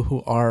many people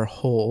who are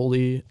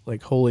wholly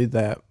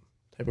that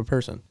type of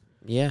person.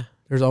 Yeah.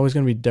 There's always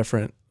going to be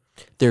different.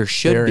 There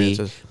should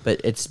variances. be,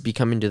 but it's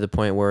becoming to the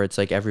point where it's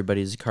like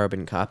everybody's a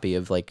carbon copy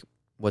of like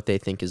what they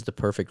think is the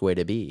perfect way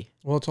to be.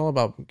 Well, it's all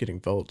about getting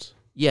votes.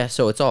 Yeah,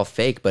 so it's all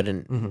fake, but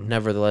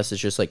nevertheless,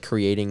 it's just like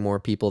creating more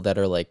people that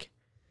are like,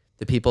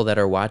 the people that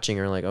are watching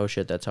are like, oh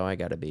shit, that's how I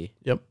gotta be.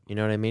 Yep. You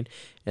know what I mean?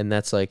 And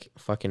that's like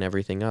fucking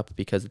everything up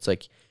because it's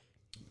like,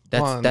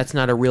 that's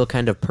not a real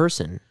kind of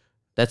person.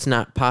 That's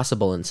not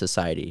possible in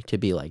society to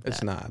be like that.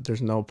 It's not.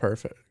 There's no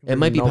perfect. It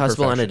might be no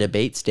possible on a perfection.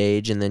 debate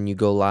stage, and then you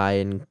go lie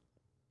and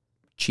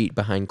cheat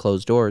behind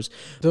closed doors,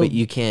 but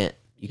you can't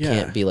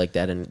be like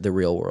that in the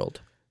real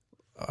world.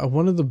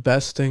 One of the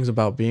best things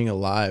about being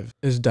alive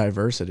is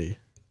diversity.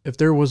 If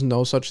there was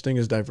no such thing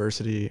as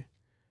diversity,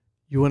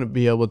 you wouldn't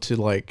be able to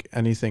like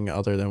anything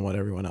other than what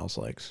everyone else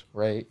likes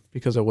Right.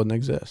 because it wouldn't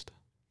exist.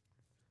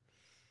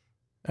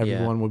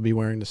 Everyone would be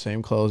wearing the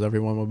same clothes.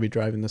 Everyone would be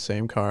driving the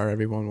same car.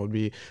 Everyone would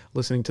be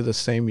listening to the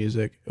same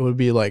music. It would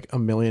be like a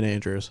million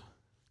Andrews.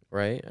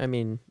 Right? I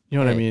mean... You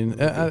know what I hey, mean?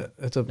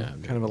 It's a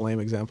kind of a lame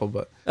example,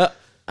 but...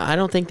 I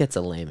don't think that's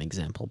a lame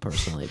example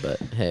personally, but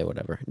hey,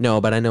 whatever. No,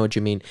 but I know what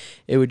you mean.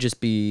 It would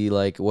just be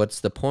like, what's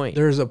the point?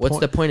 What's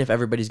the point if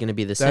everybody's going to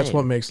be the same? That's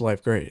what makes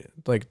life great.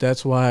 Like,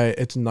 that's why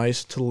it's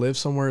nice to live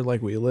somewhere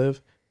like we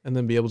live and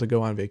then be able to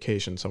go on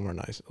vacation somewhere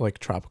nice, like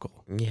tropical.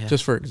 Yeah.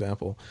 Just for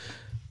example.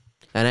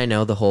 And I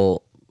know the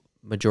whole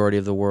majority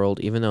of the world,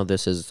 even though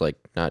this is like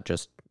not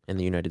just in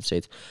the United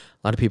States,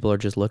 a lot of people are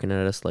just looking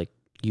at us like,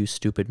 you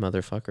stupid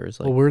motherfuckers.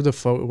 Like,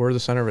 Well, we're the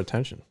center of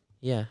attention.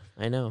 yeah,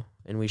 I know.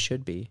 And we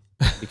should be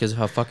because of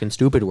how fucking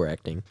stupid we're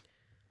acting.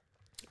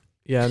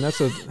 Yeah, and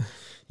that's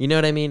You know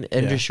what I mean?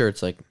 And Yeah. just sure,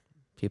 it's like,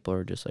 people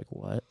are just like,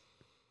 what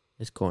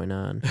is going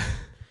on?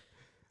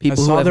 People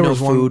saw who have there no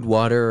was one- food,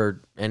 water,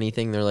 or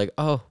anything, they're like,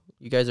 oh,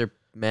 you guys are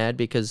mad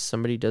because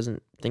somebody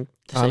doesn't think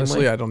the honestly,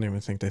 same way? I don't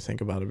even think they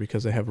think about it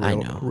because they have I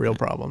real know. real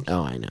problems.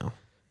 Oh, I know.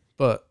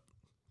 But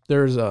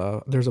there's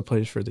a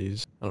place for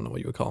these, I don't know what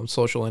you would call them,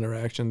 social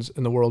interactions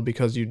in the world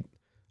because you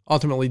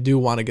ultimately do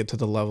want to get to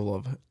the level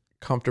of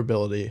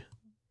comfortability.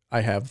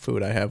 I have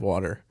food, I have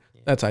water.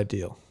 That's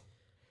ideal.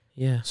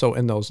 Yeah. So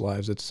in those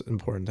lives, it's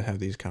important to have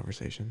these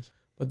conversations.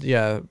 But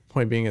yeah,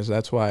 point being is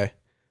that's why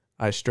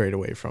I strayed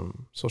away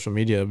from social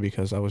media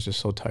because I was just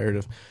so tired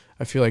of,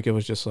 I feel like it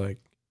was just like,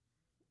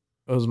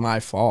 it was my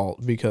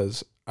fault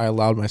because I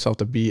allowed myself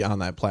to be on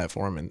that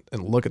platform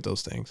and look at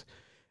those things.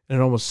 And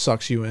it almost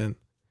sucks you in.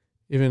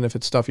 Even if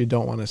it's stuff you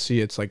don't want to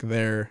see, it's like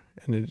there.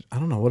 And I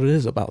don't know what it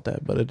is about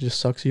that, but it just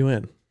sucks you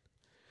in.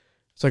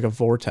 It's like a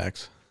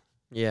vortex.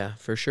 Yeah,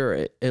 for sure.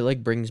 It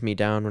like brings me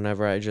down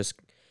whenever I just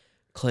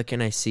click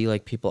and I see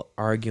like people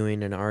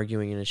arguing and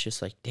it's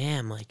just like,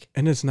 damn, like,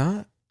 And it's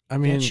not, I you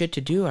mean, got shit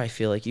to do. I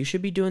feel like you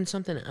should be doing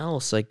something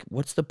else. Like,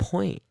 what's the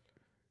point?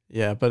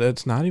 yeah, but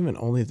it's not even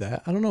only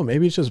that. I don't know.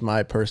 Maybe it's just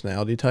my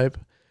personality type.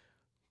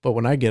 But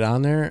when I get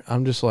on there,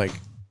 I'm just like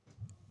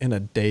in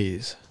a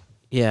daze.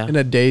 Yeah. In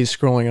a daze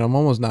scrolling, and I'm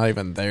almost not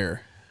even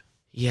there.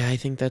 Yeah, I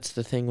think that's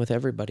the thing with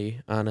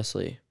everybody,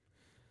 honestly.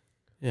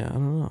 Yeah, I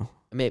don't know.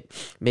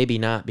 Maybe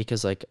not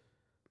because like,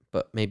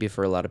 but maybe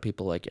for a lot of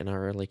people like in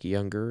our like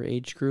younger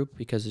age group,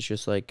 because it's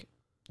just like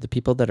the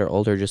people that are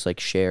older just like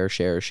share.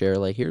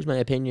 Like, here's my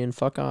opinion,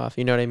 fuck off.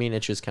 You know what I mean?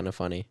 It's just kind of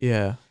funny.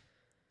 Yeah.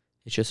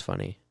 It's just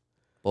funny.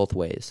 Both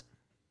ways.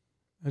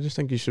 I just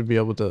think you should be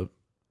able to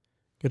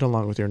get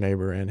along with your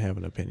neighbor and have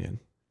an opinion.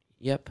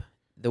 Yep.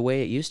 The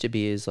way it used to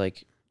be is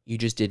like you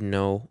just didn't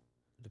know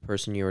the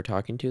person you were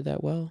talking to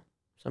that well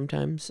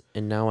sometimes,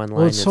 and now online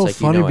Well, it's so like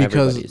funny you know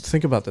because everybody's.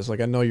 think about this. Like,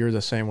 I know you're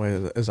the same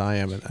way as I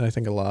am, and I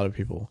think a lot of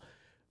people,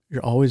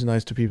 you're always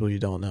nice to people you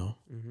don't know.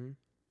 Mm-hmm.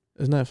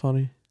 Isn't that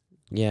funny?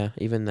 Yeah,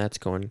 even that's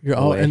going You're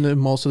all, away. and then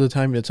most of the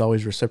time it's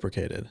always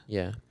reciprocated.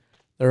 Yeah.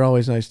 They're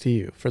always nice to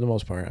you for the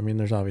most part. I mean,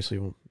 there's obviously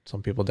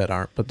some people that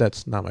aren't, but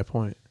that's not my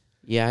point.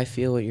 Yeah, I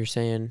feel what you're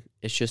saying.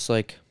 It's just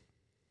like,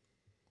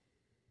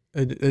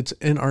 It's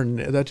in our,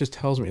 that just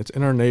tells me it's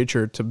in our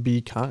nature to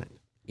be kind.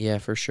 yeah,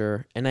 for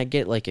sure. And I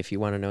get like if you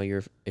want to know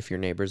if your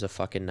neighbor's a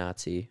fucking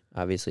Nazi,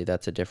 obviously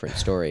that's a different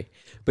story.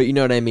 But you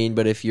know what I mean?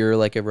 But if you're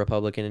like a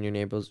Republican and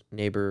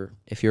your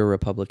if you're a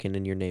Republican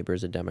and your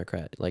neighbor's a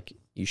Democrat, like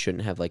you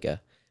shouldn't have like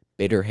a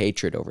bitter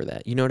hatred over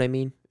that. You know what I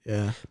mean?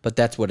 Yeah. But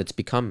that's what it's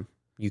become.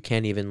 You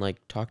can't even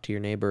like talk to your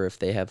neighbor if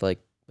they have like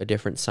a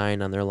different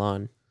sign on their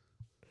lawn.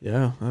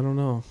 Yeah. I don't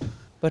know.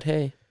 But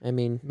hey, I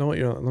mean, No,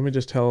 let me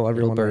just tell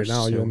everyone right bursts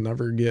now, you'll soon.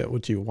 never get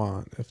what you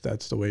want if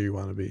that's the way you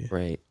want to be.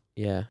 right.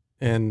 Yeah.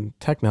 And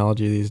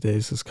technology these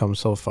days has come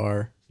so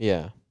far.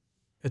 Yeah.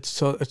 It's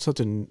such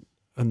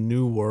a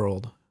new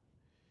world.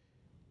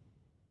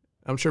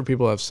 I'm sure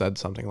people have said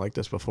something like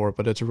this before,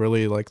 but it's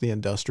really like the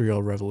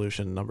Industrial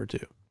Revolution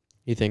 #2.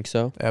 You think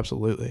so?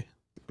 Absolutely.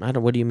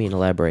 What do you mean?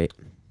 Elaborate.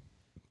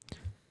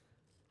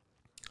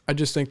 I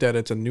just think that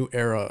it's a new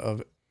era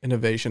of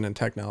innovation and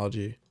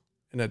technology,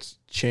 and it's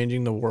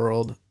changing the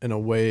world in a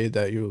way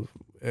that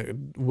it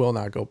will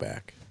not go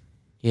back.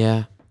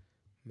 Yeah,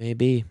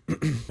 maybe.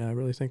 Yeah, I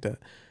really think that.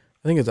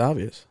 I think it's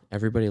obvious.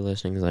 Everybody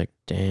listening is like,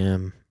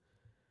 damn,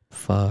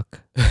 fuck.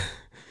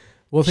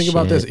 Well, think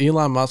about this. Shit.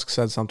 Elon Musk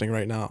said something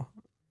right now.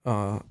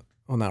 Well,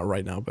 not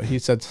right now, but he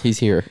said He's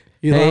here.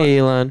 Elon, Hey,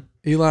 Elon.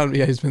 Elon,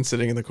 yeah, he's been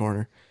sitting in the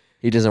corner.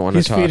 He doesn't want to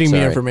He's talk. feeding me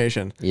sorry.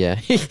 information. Yeah.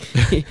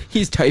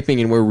 He's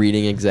typing and we're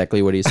reading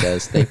exactly what he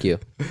says. Thank you.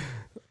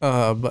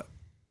 But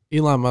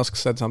Elon Musk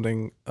said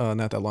something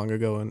not that long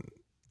ago, and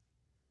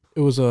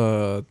it was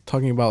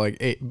talking about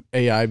like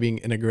AI being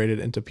integrated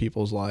into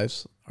people's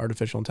lives,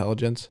 artificial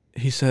intelligence.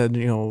 He said,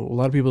 a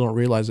lot of people don't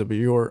realize it, but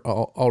you're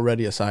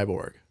already a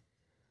cyborg.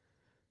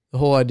 The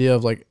whole idea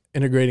of like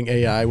integrating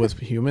AI with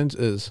humans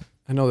is,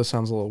 I know this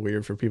sounds a little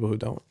weird for people who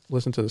don't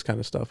listen to this kind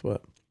of stuff,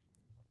 but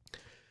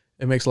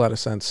it makes a lot of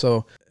sense.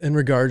 So in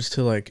regards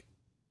to like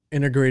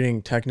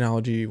integrating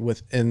technology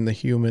within the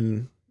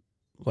human,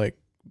 like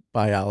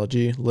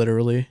biology,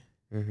 literally,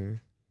 Mm-hmm.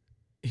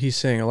 he's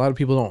saying a lot of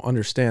people don't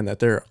understand that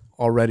they're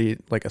already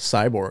like a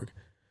cyborg.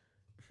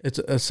 It's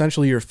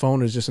essentially your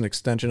phone is just an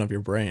extension of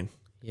your brain,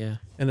 Yeah.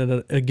 and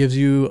it gives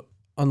you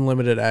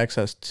unlimited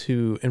access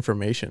to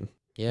information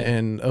Yeah.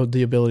 and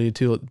the ability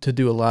to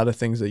do a lot of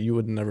things that you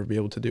would never be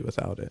able to do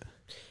without it.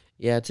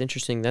 Yeah, it's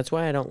interesting. That's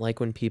why I don't like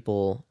when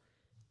people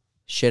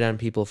shit on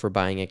people for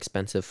buying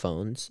expensive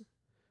phones,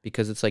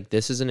 because it's like,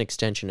 this is an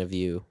extension of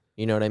you.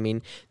 You know what I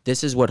mean?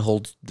 This is what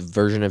holds the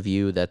version of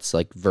you that's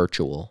like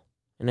virtual.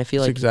 And I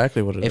feel That's like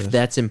exactly what it is. if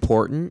that's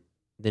important,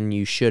 then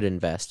you should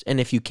invest. And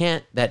if you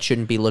can't, that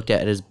shouldn't be looked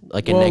at as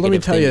like a Well, let me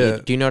negative tell thing.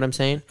 you- Do you know what I'm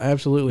saying? I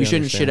absolutely You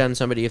shouldn't shit understand. on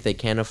somebody if they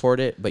can't afford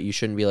it, but you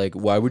shouldn't be like,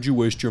 why would you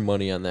waste your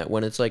money on that?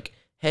 When it's like,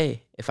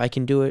 hey, if I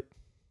can do it,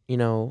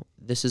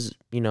 this is,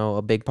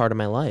 a big part of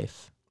my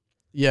life.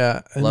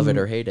 Yeah, Love it and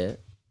or hate it.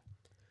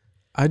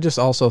 I just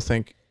also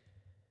think,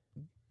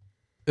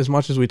 as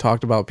much as we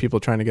talked about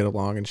people trying to get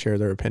along and share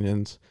their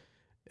opinions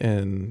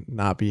and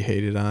not be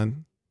hated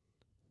on,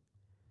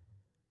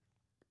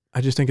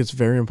 I just think it's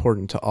very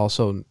important to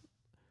also,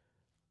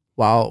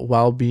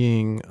 while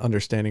being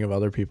understanding of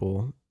other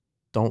people,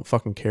 don't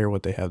fucking care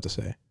what they have to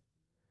say.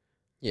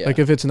 Yeah. Like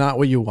if it's not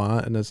what you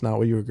want and it's not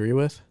what you agree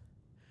with,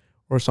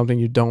 or something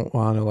you don't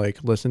want to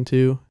like listen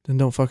to, then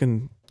don't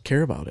fucking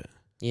care about it.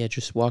 Yeah,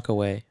 just walk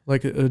away.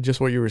 Like just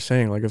what you were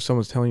saying, like if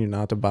someone's telling you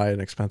not to buy an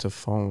expensive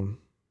phone,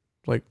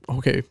 like,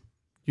 okay,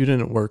 you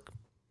didn't work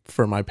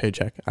for my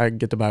paycheck. I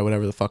get to buy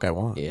whatever the fuck I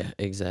want, Yeah,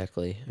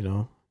 exactly.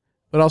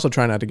 But also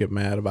try not to get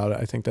mad about it.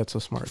 I think that's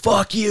a smart thing.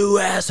 Fuck you,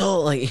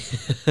 asshole. Like,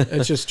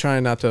 It's just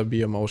trying not to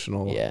be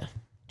emotional. yeah,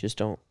 just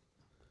don't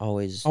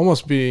always.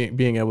 Almost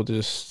being able to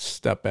just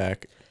step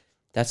back.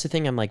 That's the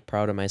thing I'm like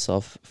proud of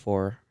myself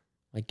for,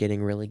 like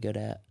getting really good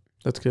at.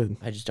 That's good.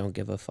 I just don't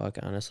give a fuck,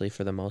 honestly,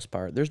 for the most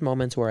part. There's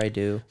moments where I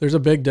do. There's a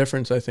big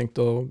difference, I think,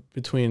 though,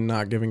 between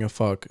not giving a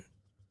fuck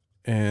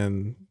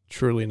and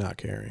truly not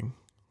caring,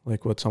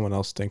 like what someone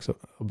else thinks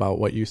about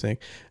what you think.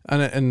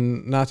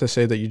 And not to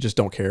say that you just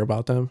don't care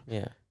about them,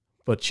 Yeah.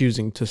 but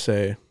choosing to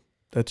say,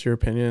 that's your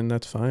opinion,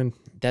 that's fine.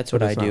 That's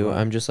But what I it's not do. mine.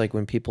 I'm just like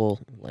when people,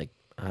 like,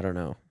 I don't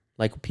know.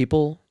 Like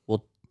people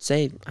will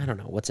say, I don't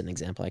know, what's an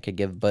example I could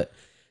give, but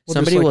Well,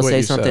 somebody just like will what say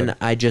you something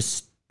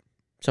said.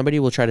 somebody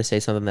will try to say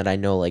something that I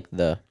know like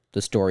the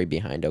story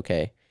behind,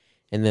 okay?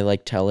 And they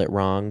like tell it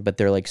wrong, but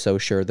they're like so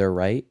sure they're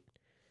right.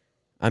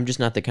 I'm just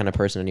not the kind of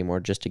person anymore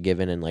just to give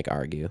in and like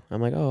argue.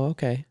 I'm like, "Oh,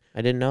 okay.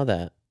 I didn't know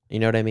that." You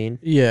know what I mean?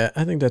 Yeah,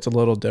 I think that's a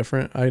little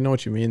different. I know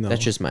what you mean, though.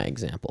 That's just my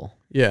example.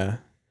 Yeah.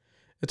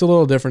 It's a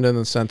little different in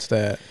the sense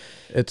that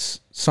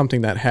it's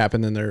something that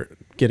happened and they're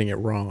getting it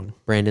wrong.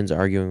 Brandon's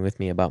arguing with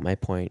me about my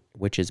point,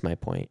 which is my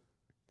point.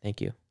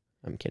 Thank you.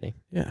 I'm kidding.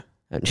 Yeah.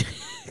 I'm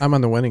I'm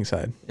on the winning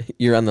side.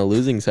 You're on the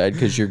losing side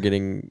because you're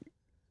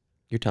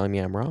telling me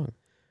I'm wrong.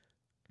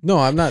 No,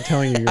 I'm not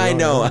telling you. You're I wrong.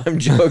 know, I'm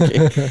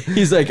joking.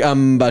 He's like,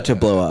 I'm about to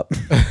blow up.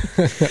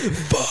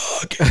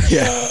 Fuck.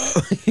 Yeah.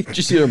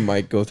 Just see your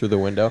mic go through the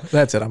window.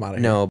 That's it. I'm out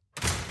of here. No.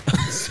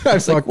 I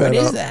It's like, fucked what that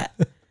is up.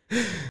 that?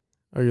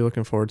 Are you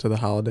looking forward to the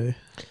holiday?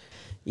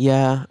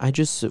 Yeah, I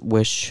just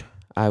wish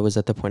I was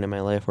at the point in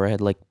my life where I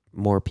had like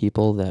more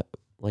people that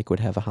like would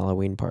have a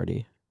Halloween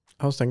party.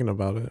 I was thinking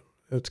about it.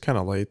 It's kind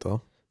of late,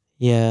 though.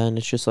 Yeah, and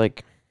it's just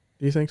like,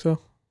 Do you think so?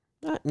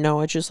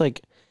 no, it's just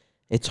like,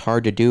 it's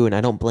hard to do, and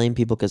I don't blame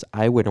people because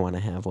I wouldn't want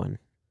to have one.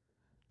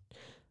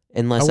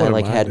 Unless I wouldn't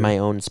like had mind my it.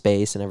 own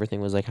space and everything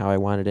was like how I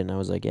wanted it, and I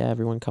was like, yeah,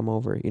 everyone come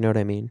over. You know what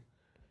I mean?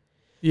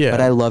 Yeah.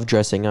 But I love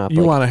dressing up. you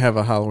Like, want to have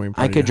a Halloween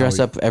I party. could dress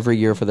how up every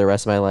year for the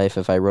rest of my life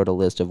if I wrote a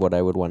list of what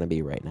I would want to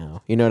be right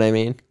now. You know what I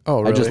mean?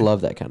 Oh, really? I just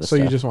love that kind of So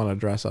stuff. you just want to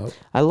dress up?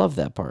 I love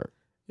that part.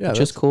 Yeah, It's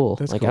just cool.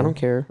 that's Like I cool. don't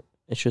care.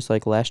 It's just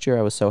like last year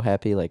I was so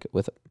happy like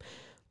with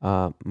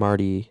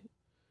Marty,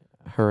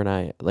 her and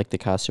I, like the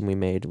costume we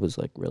made was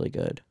like really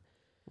good.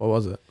 What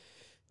was it?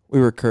 We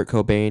were Kurt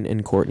Cobain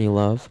and Courtney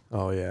Love.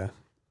 Oh yeah.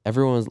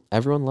 Everyone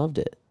loved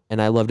it. And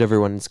I loved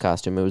everyone's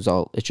costume.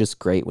 It's just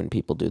great when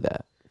people do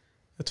that.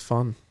 It's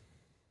fun.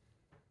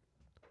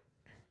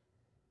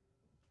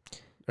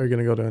 Are you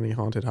gonna go to any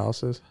haunted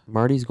houses?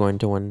 Marty's going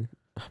to one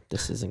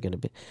This isn't going to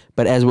be.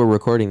 But as we're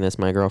recording this,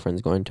 my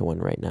girlfriend's going to one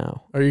right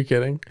now. Are you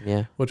kidding?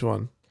 Yeah. Which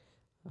one?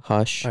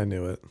 Hush, I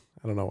knew it.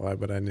 I don't know why,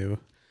 but I knew.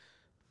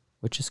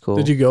 which is cool.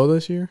 Did you go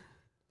this year?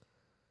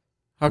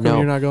 How come No.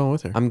 you're not going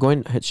with her? I'm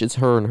going. It's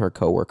her and her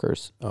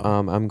coworkers. Oh.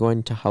 I'm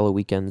going to Hollow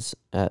Weekends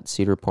at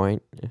Cedar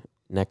Point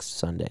next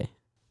Sunday.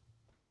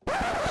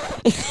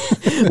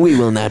 We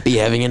will not be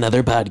having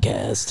another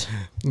podcast.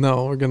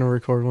 No, we're gonna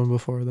record one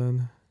before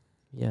then.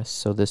 Yes,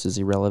 so this is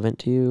irrelevant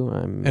to you.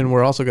 And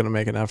we're also gonna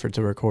make an effort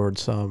to record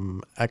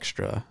some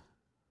extra,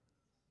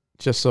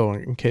 just so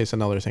in case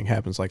another thing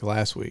happens like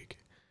last week,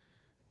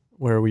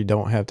 where we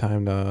don't have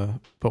time to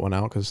put one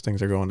out because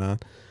things are going on.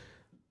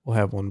 We'll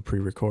have one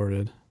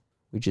pre-recorded.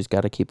 we just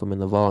got to keep them in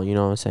the vault. You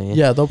know what I'm saying?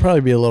 Yeah, they'll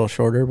probably be a little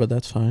shorter, but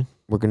that's fine.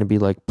 We're gonna be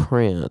like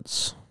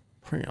Prince,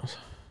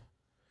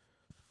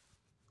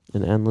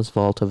 an endless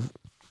vault of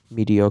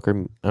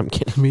mediocre. I'm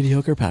kidding.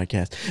 Mediocre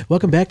podcast.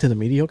 Welcome back to the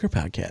Mediocre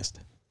Podcast.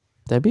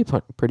 That'd be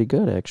pretty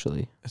good,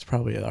 actually. It's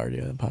probably already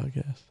a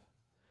podcast.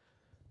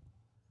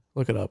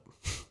 Look it up.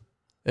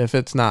 If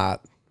it's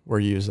not, we're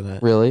using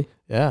it. Really?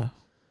 Yeah.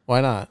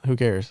 Why not? Who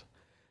cares?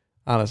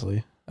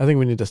 Honestly, I think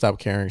we need to stop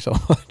caring so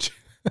much.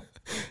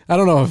 I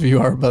don't know if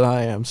you are, but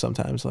I am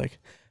sometimes. Like,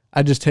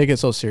 I just take it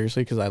so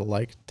seriously because I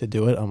like to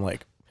do it. I'm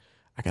like,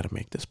 I got to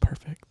make this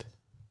perfect.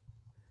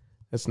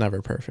 It's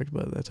never perfect,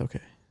 but that's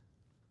okay.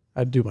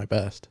 I do my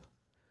best.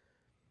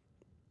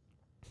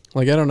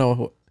 Like, I don't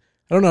know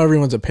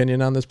everyone's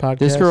opinion on this podcast.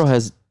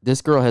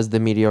 This girl has the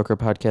Mediocre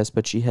Podcast,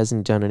 but she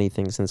hasn't done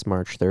anything since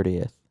March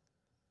 30th.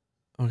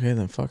 Okay,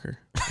 then fuck her.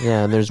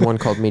 Yeah, and there's one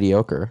called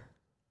Mediocre.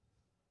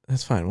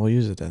 That's fine. We'll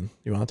use it then.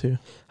 You want to?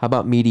 How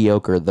about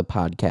Mediocre, the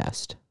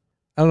podcast?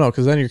 I don't know,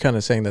 because then you're kind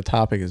of saying the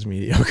topic is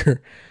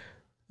mediocre.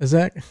 Is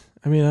that?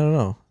 I mean, I don't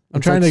know. I'm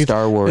It's trying like to.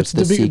 Star Wars, It's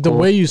the the sequel.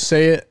 way you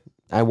say it.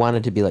 I want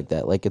it to be like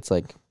that. Like, it's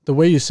like, The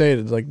way you say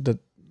it, like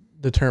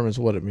determines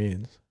what it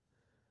means.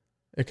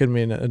 It could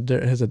mean it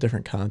has a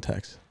different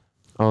context.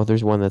 oh,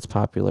 there's one that's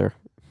popular,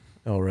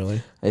 Oh,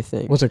 really? I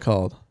think. What's it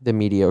called? The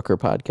Mediocre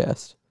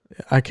Podcast.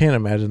 I can't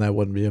imagine that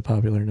wouldn't be a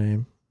popular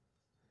name.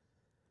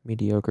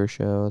 Mediocre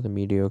Show, the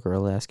Mediocre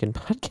Alaskan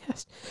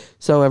Podcast.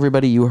 So,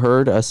 everybody, you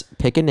heard us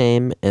pick a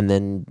name and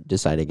then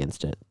decide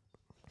against it.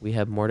 We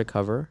have more to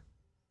cover.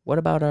 What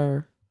about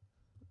our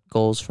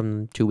goals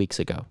from 2 weeks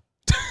ago?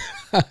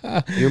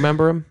 You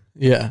remember them?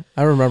 Yeah,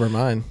 I remember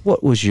mine.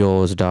 What was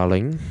yours,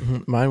 darling?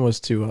 Mine was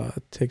to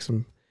take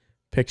some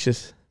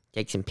pictures.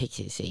 Take some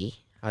pictures, see?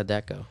 How'd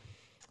that go?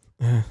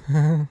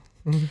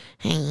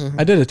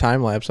 I did a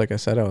time lapse, like I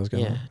said I was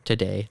gonna. Yeah,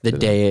 today. The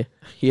Today. day.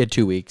 He had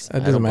 2 weeks.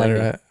 It doesn't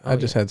matter. I Oh,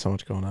 just had so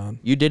much going on.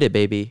 You did it,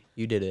 baby.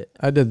 You did it.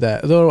 I did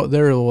that. Though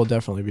there will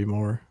definitely be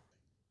more.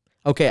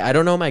 Okay, I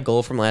don't know my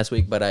goal from last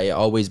week, but I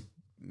always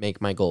make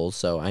my goals,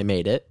 so I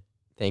made it.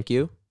 Thank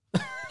you.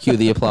 Cue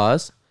the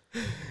applause.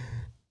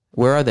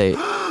 Where are they?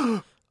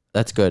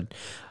 That's good.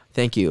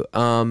 Thank you,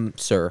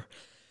 sir.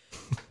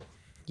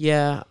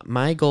 Yeah,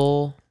 my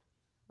goal.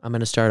 I'm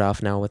gonna start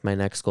off now with my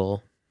next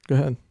goal. Go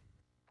ahead.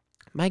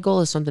 My goal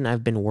is something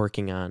I've been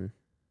working on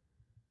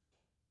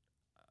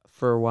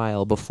for a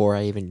while before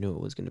I even knew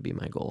it was going to be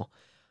my goal.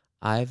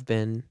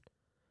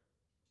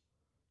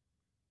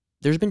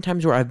 There's been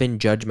times where I've been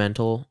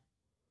judgmental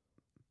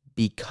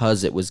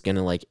because it was going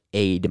to like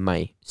aid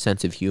my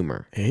sense of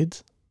humor.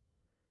 AIDS?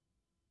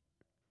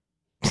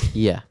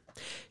 Yeah.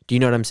 Do you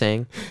know what I'm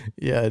saying?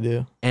 Yeah, I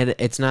do. And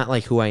it's not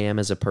like who I am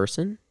as a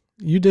person.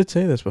 You did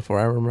say this before.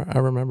 I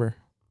remember.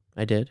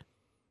 I did.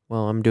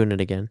 Well, I'm doing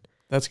it again.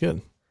 That's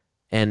good.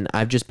 And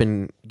I've just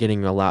been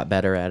getting a lot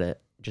better at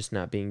it. Just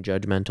not being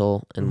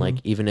judgmental. And like,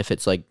 even if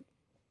it's like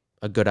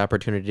a good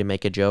opportunity to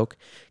make a joke.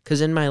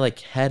 Because in my like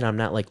head, I'm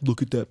not like,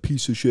 look at that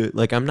piece of shit.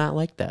 Like, I'm not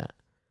like that.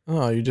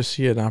 Oh, you just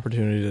see an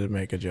opportunity to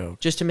make a joke.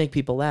 Just to make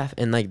people laugh.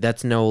 And like,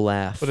 that's no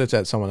laugh. But it's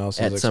at someone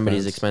else's at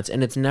somebody's expense.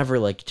 And it's never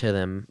like to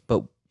them,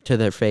 but to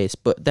their face.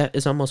 But that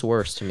is almost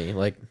worse to me.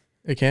 Like,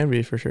 It can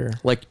be for sure.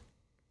 like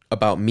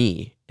about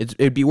me.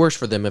 It'd be worse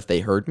for them if they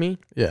heard me.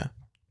 Yeah.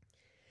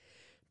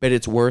 But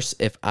it's worse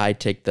if I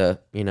take the,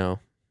 you know,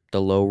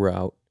 the low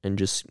route and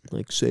just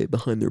like say it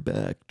behind their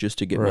back just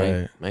to get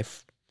Right. my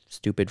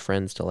stupid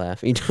friends to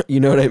laugh. You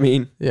know what I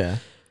mean? Yeah.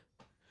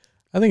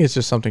 I think it's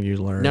just something you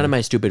learn. None of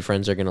my stupid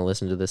friends are going to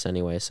listen to this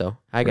anyway. So,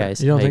 hi Right.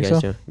 guys. You don't How think you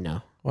guys so? doing?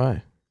 No,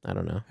 Why? I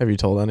don't know. Have you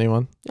told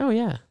anyone? Oh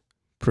yeah.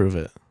 Prove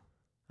it.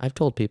 I've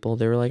told people.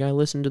 They were like, I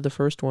listened to the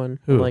first one.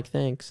 Who? I'm like,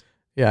 thanks.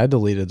 Yeah, I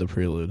deleted the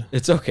prelude.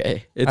 It's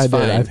okay. It's I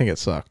fine. did. I think it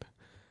sucked.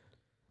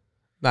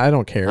 I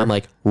don't care. I'm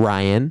like,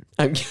 Ryan.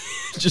 I'm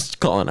just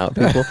calling out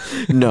people.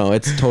 No,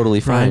 it's totally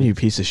fine. Ryan, you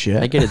piece of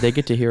shit. I get it. They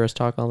get to hear us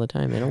talk all the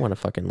time. They don't want to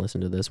fucking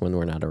listen to this when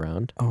we're not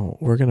around. Oh,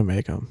 we're going to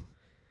make them.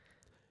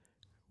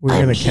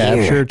 We're going to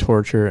capture,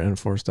 torture, and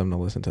force them to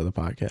listen to the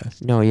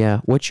podcast. No,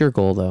 yeah. What's your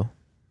goal though?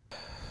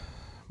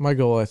 My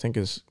goal, I think,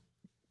 is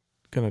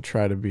going to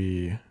try to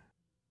be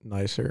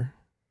nicer.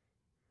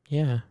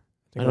 Yeah.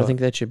 I don't think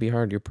that should be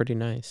hard. You're pretty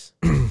nice.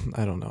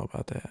 I don't know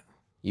about that.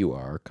 You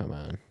are. Come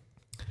on.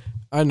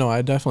 I know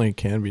I definitely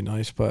can be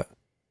nice, but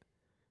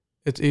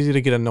it's easy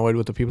to get annoyed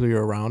with the people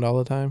you're around all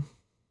the time.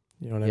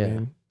 You know what Yeah, I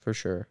mean? for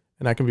sure.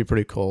 And I can be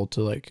pretty cold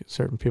to like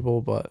certain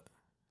people, but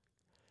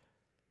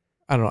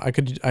I don't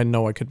know. I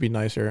know I could be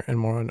nicer and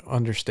more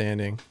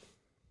understanding.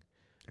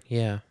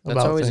 Yeah, that's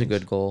About always a things.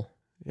 good goal.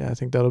 Yeah, I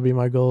think that'll be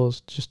my goal,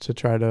 is just to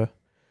try to.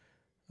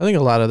 I think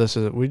a lot of this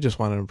is we just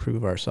want to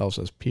improve ourselves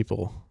as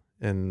people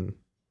and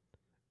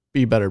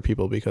be better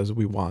people because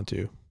we want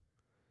to.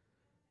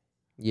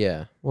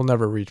 Yeah. We'll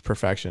never reach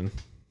perfection.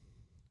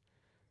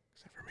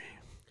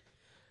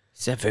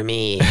 Except for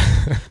me,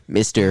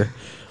 Mister.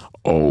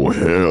 Oh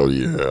hell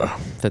yeah!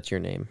 That's your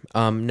name.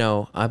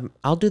 No,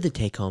 I'll do the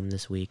take home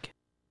this week.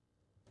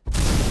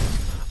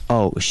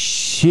 Oh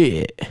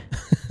shit.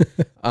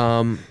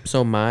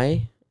 So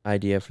my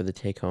idea for the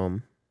take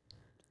home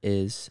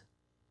is,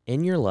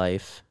 in your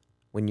life,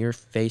 when you're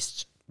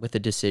faced with a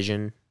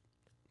decision,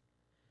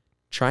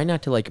 try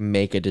not to like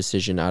make a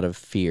decision out of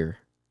fear,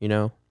 you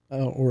know?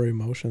 Or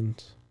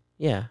emotions.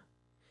 Yeah.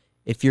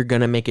 If you're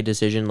gonna make a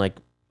decision like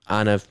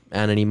on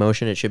an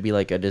emotion, it should be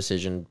like a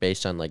decision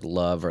based on like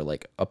love or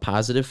like a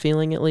positive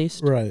feeling at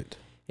least. Right.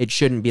 It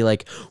shouldn't be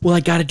like, well, I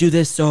got to do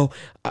this, so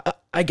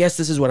I guess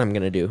this is what I'm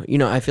gonna do. You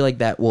know, I feel like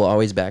that will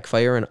always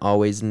backfire and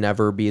always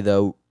never be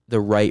the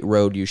right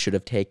road you should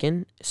have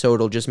taken. So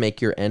it'll just make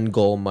your end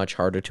goal much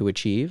harder to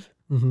achieve.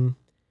 Mm-hmm.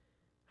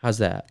 How's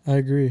that? I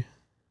agree.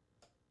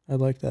 I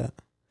like that.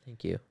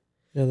 Thank you.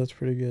 Yeah, that's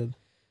pretty good.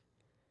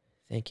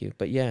 Thank you.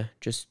 But yeah,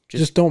 just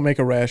don't make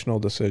irrational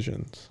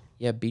decisions.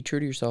 yeah, be true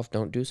to yourself.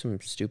 Don't do some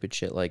stupid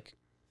shit like,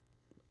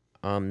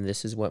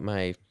 this is what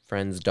my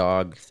friend's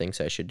dog thinks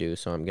I should do,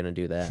 so I'm gonna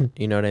do that.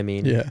 You know what I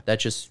mean? Yeah. That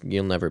just,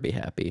 you'll never be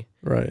happy.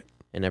 Right.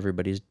 And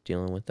everybody's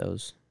dealing with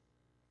those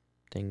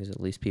things, at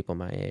least people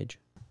my age.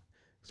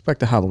 Expect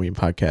the Halloween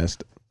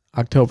podcast,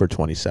 October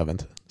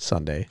 27th,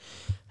 Sunday.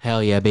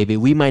 Hell yeah, baby.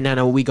 We might not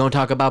know what we gonna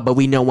talk about, but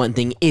we know one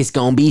thing. It's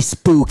gonna be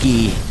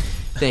spooky.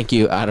 Thank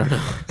you. I don't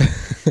know.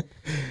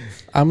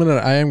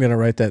 I am gonna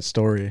write that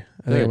story.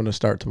 I think Good. I'm gonna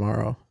start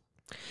tomorrow.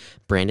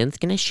 Brandon's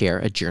gonna share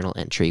a journal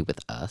entry with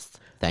us.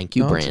 Thank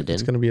you, No, Brandon.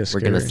 it's gonna be a We're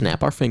gonna scary-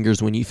 snap our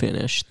fingers when you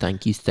finish.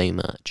 Thank you so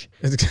much.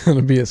 It's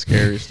gonna be a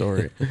scary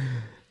story.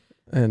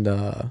 And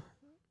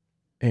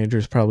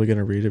Andrew's probably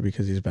gonna read it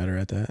because he's better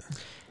at that.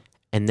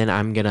 And then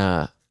I'm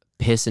gonna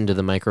piss into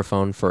the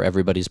microphone for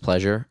everybody's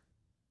pleasure.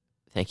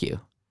 Thank you.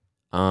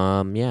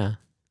 Yeah.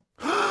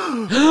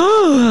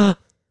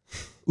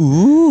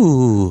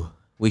 Ooh.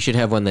 We should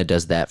have one that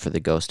does that for the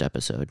ghost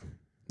episode.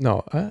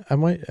 No, I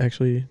might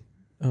actually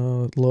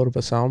load up a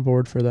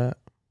soundboard for that.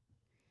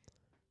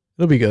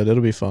 It'll be good.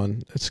 It'll be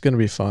fun. It's gonna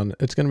be fun.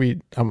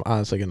 I'm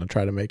honestly gonna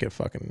try to make it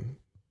fucking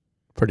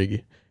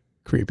pretty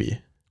creepy.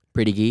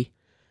 Pretty gee.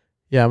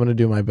 Yeah, I'm gonna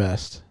do my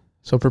best.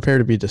 So prepare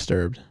to be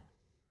disturbed.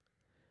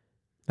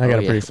 I got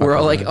a pretty fucking We're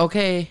all like, vibe.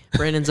 okay.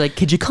 Brandon's like,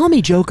 could you call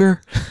me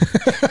Joker?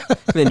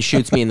 Then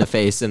shoots me in the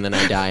face, and then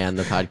I die on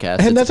the podcast.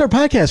 And that's our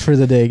podcast for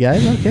the day,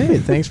 guys. Okay,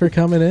 thanks for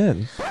coming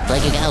in.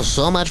 Thank you guys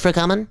so much for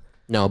coming.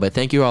 No, but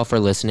thank you all for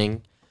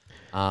listening.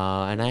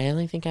 And I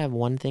only think I have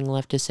one thing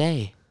left to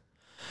say.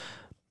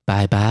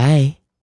 Bye-bye.